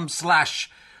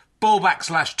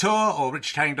 richardherring.com/ballback/tour or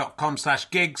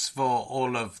richardherring.com/gigs for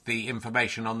all of the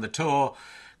information on the tour.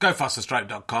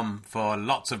 GoFasterStripe.com for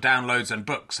lots of downloads and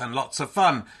books and lots of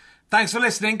fun. Thanks for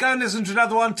listening. Go and listen to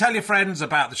another one. Tell your friends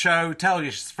about the show. Tell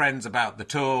your friends about the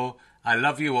tour. I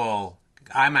love you all.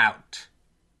 I'm out.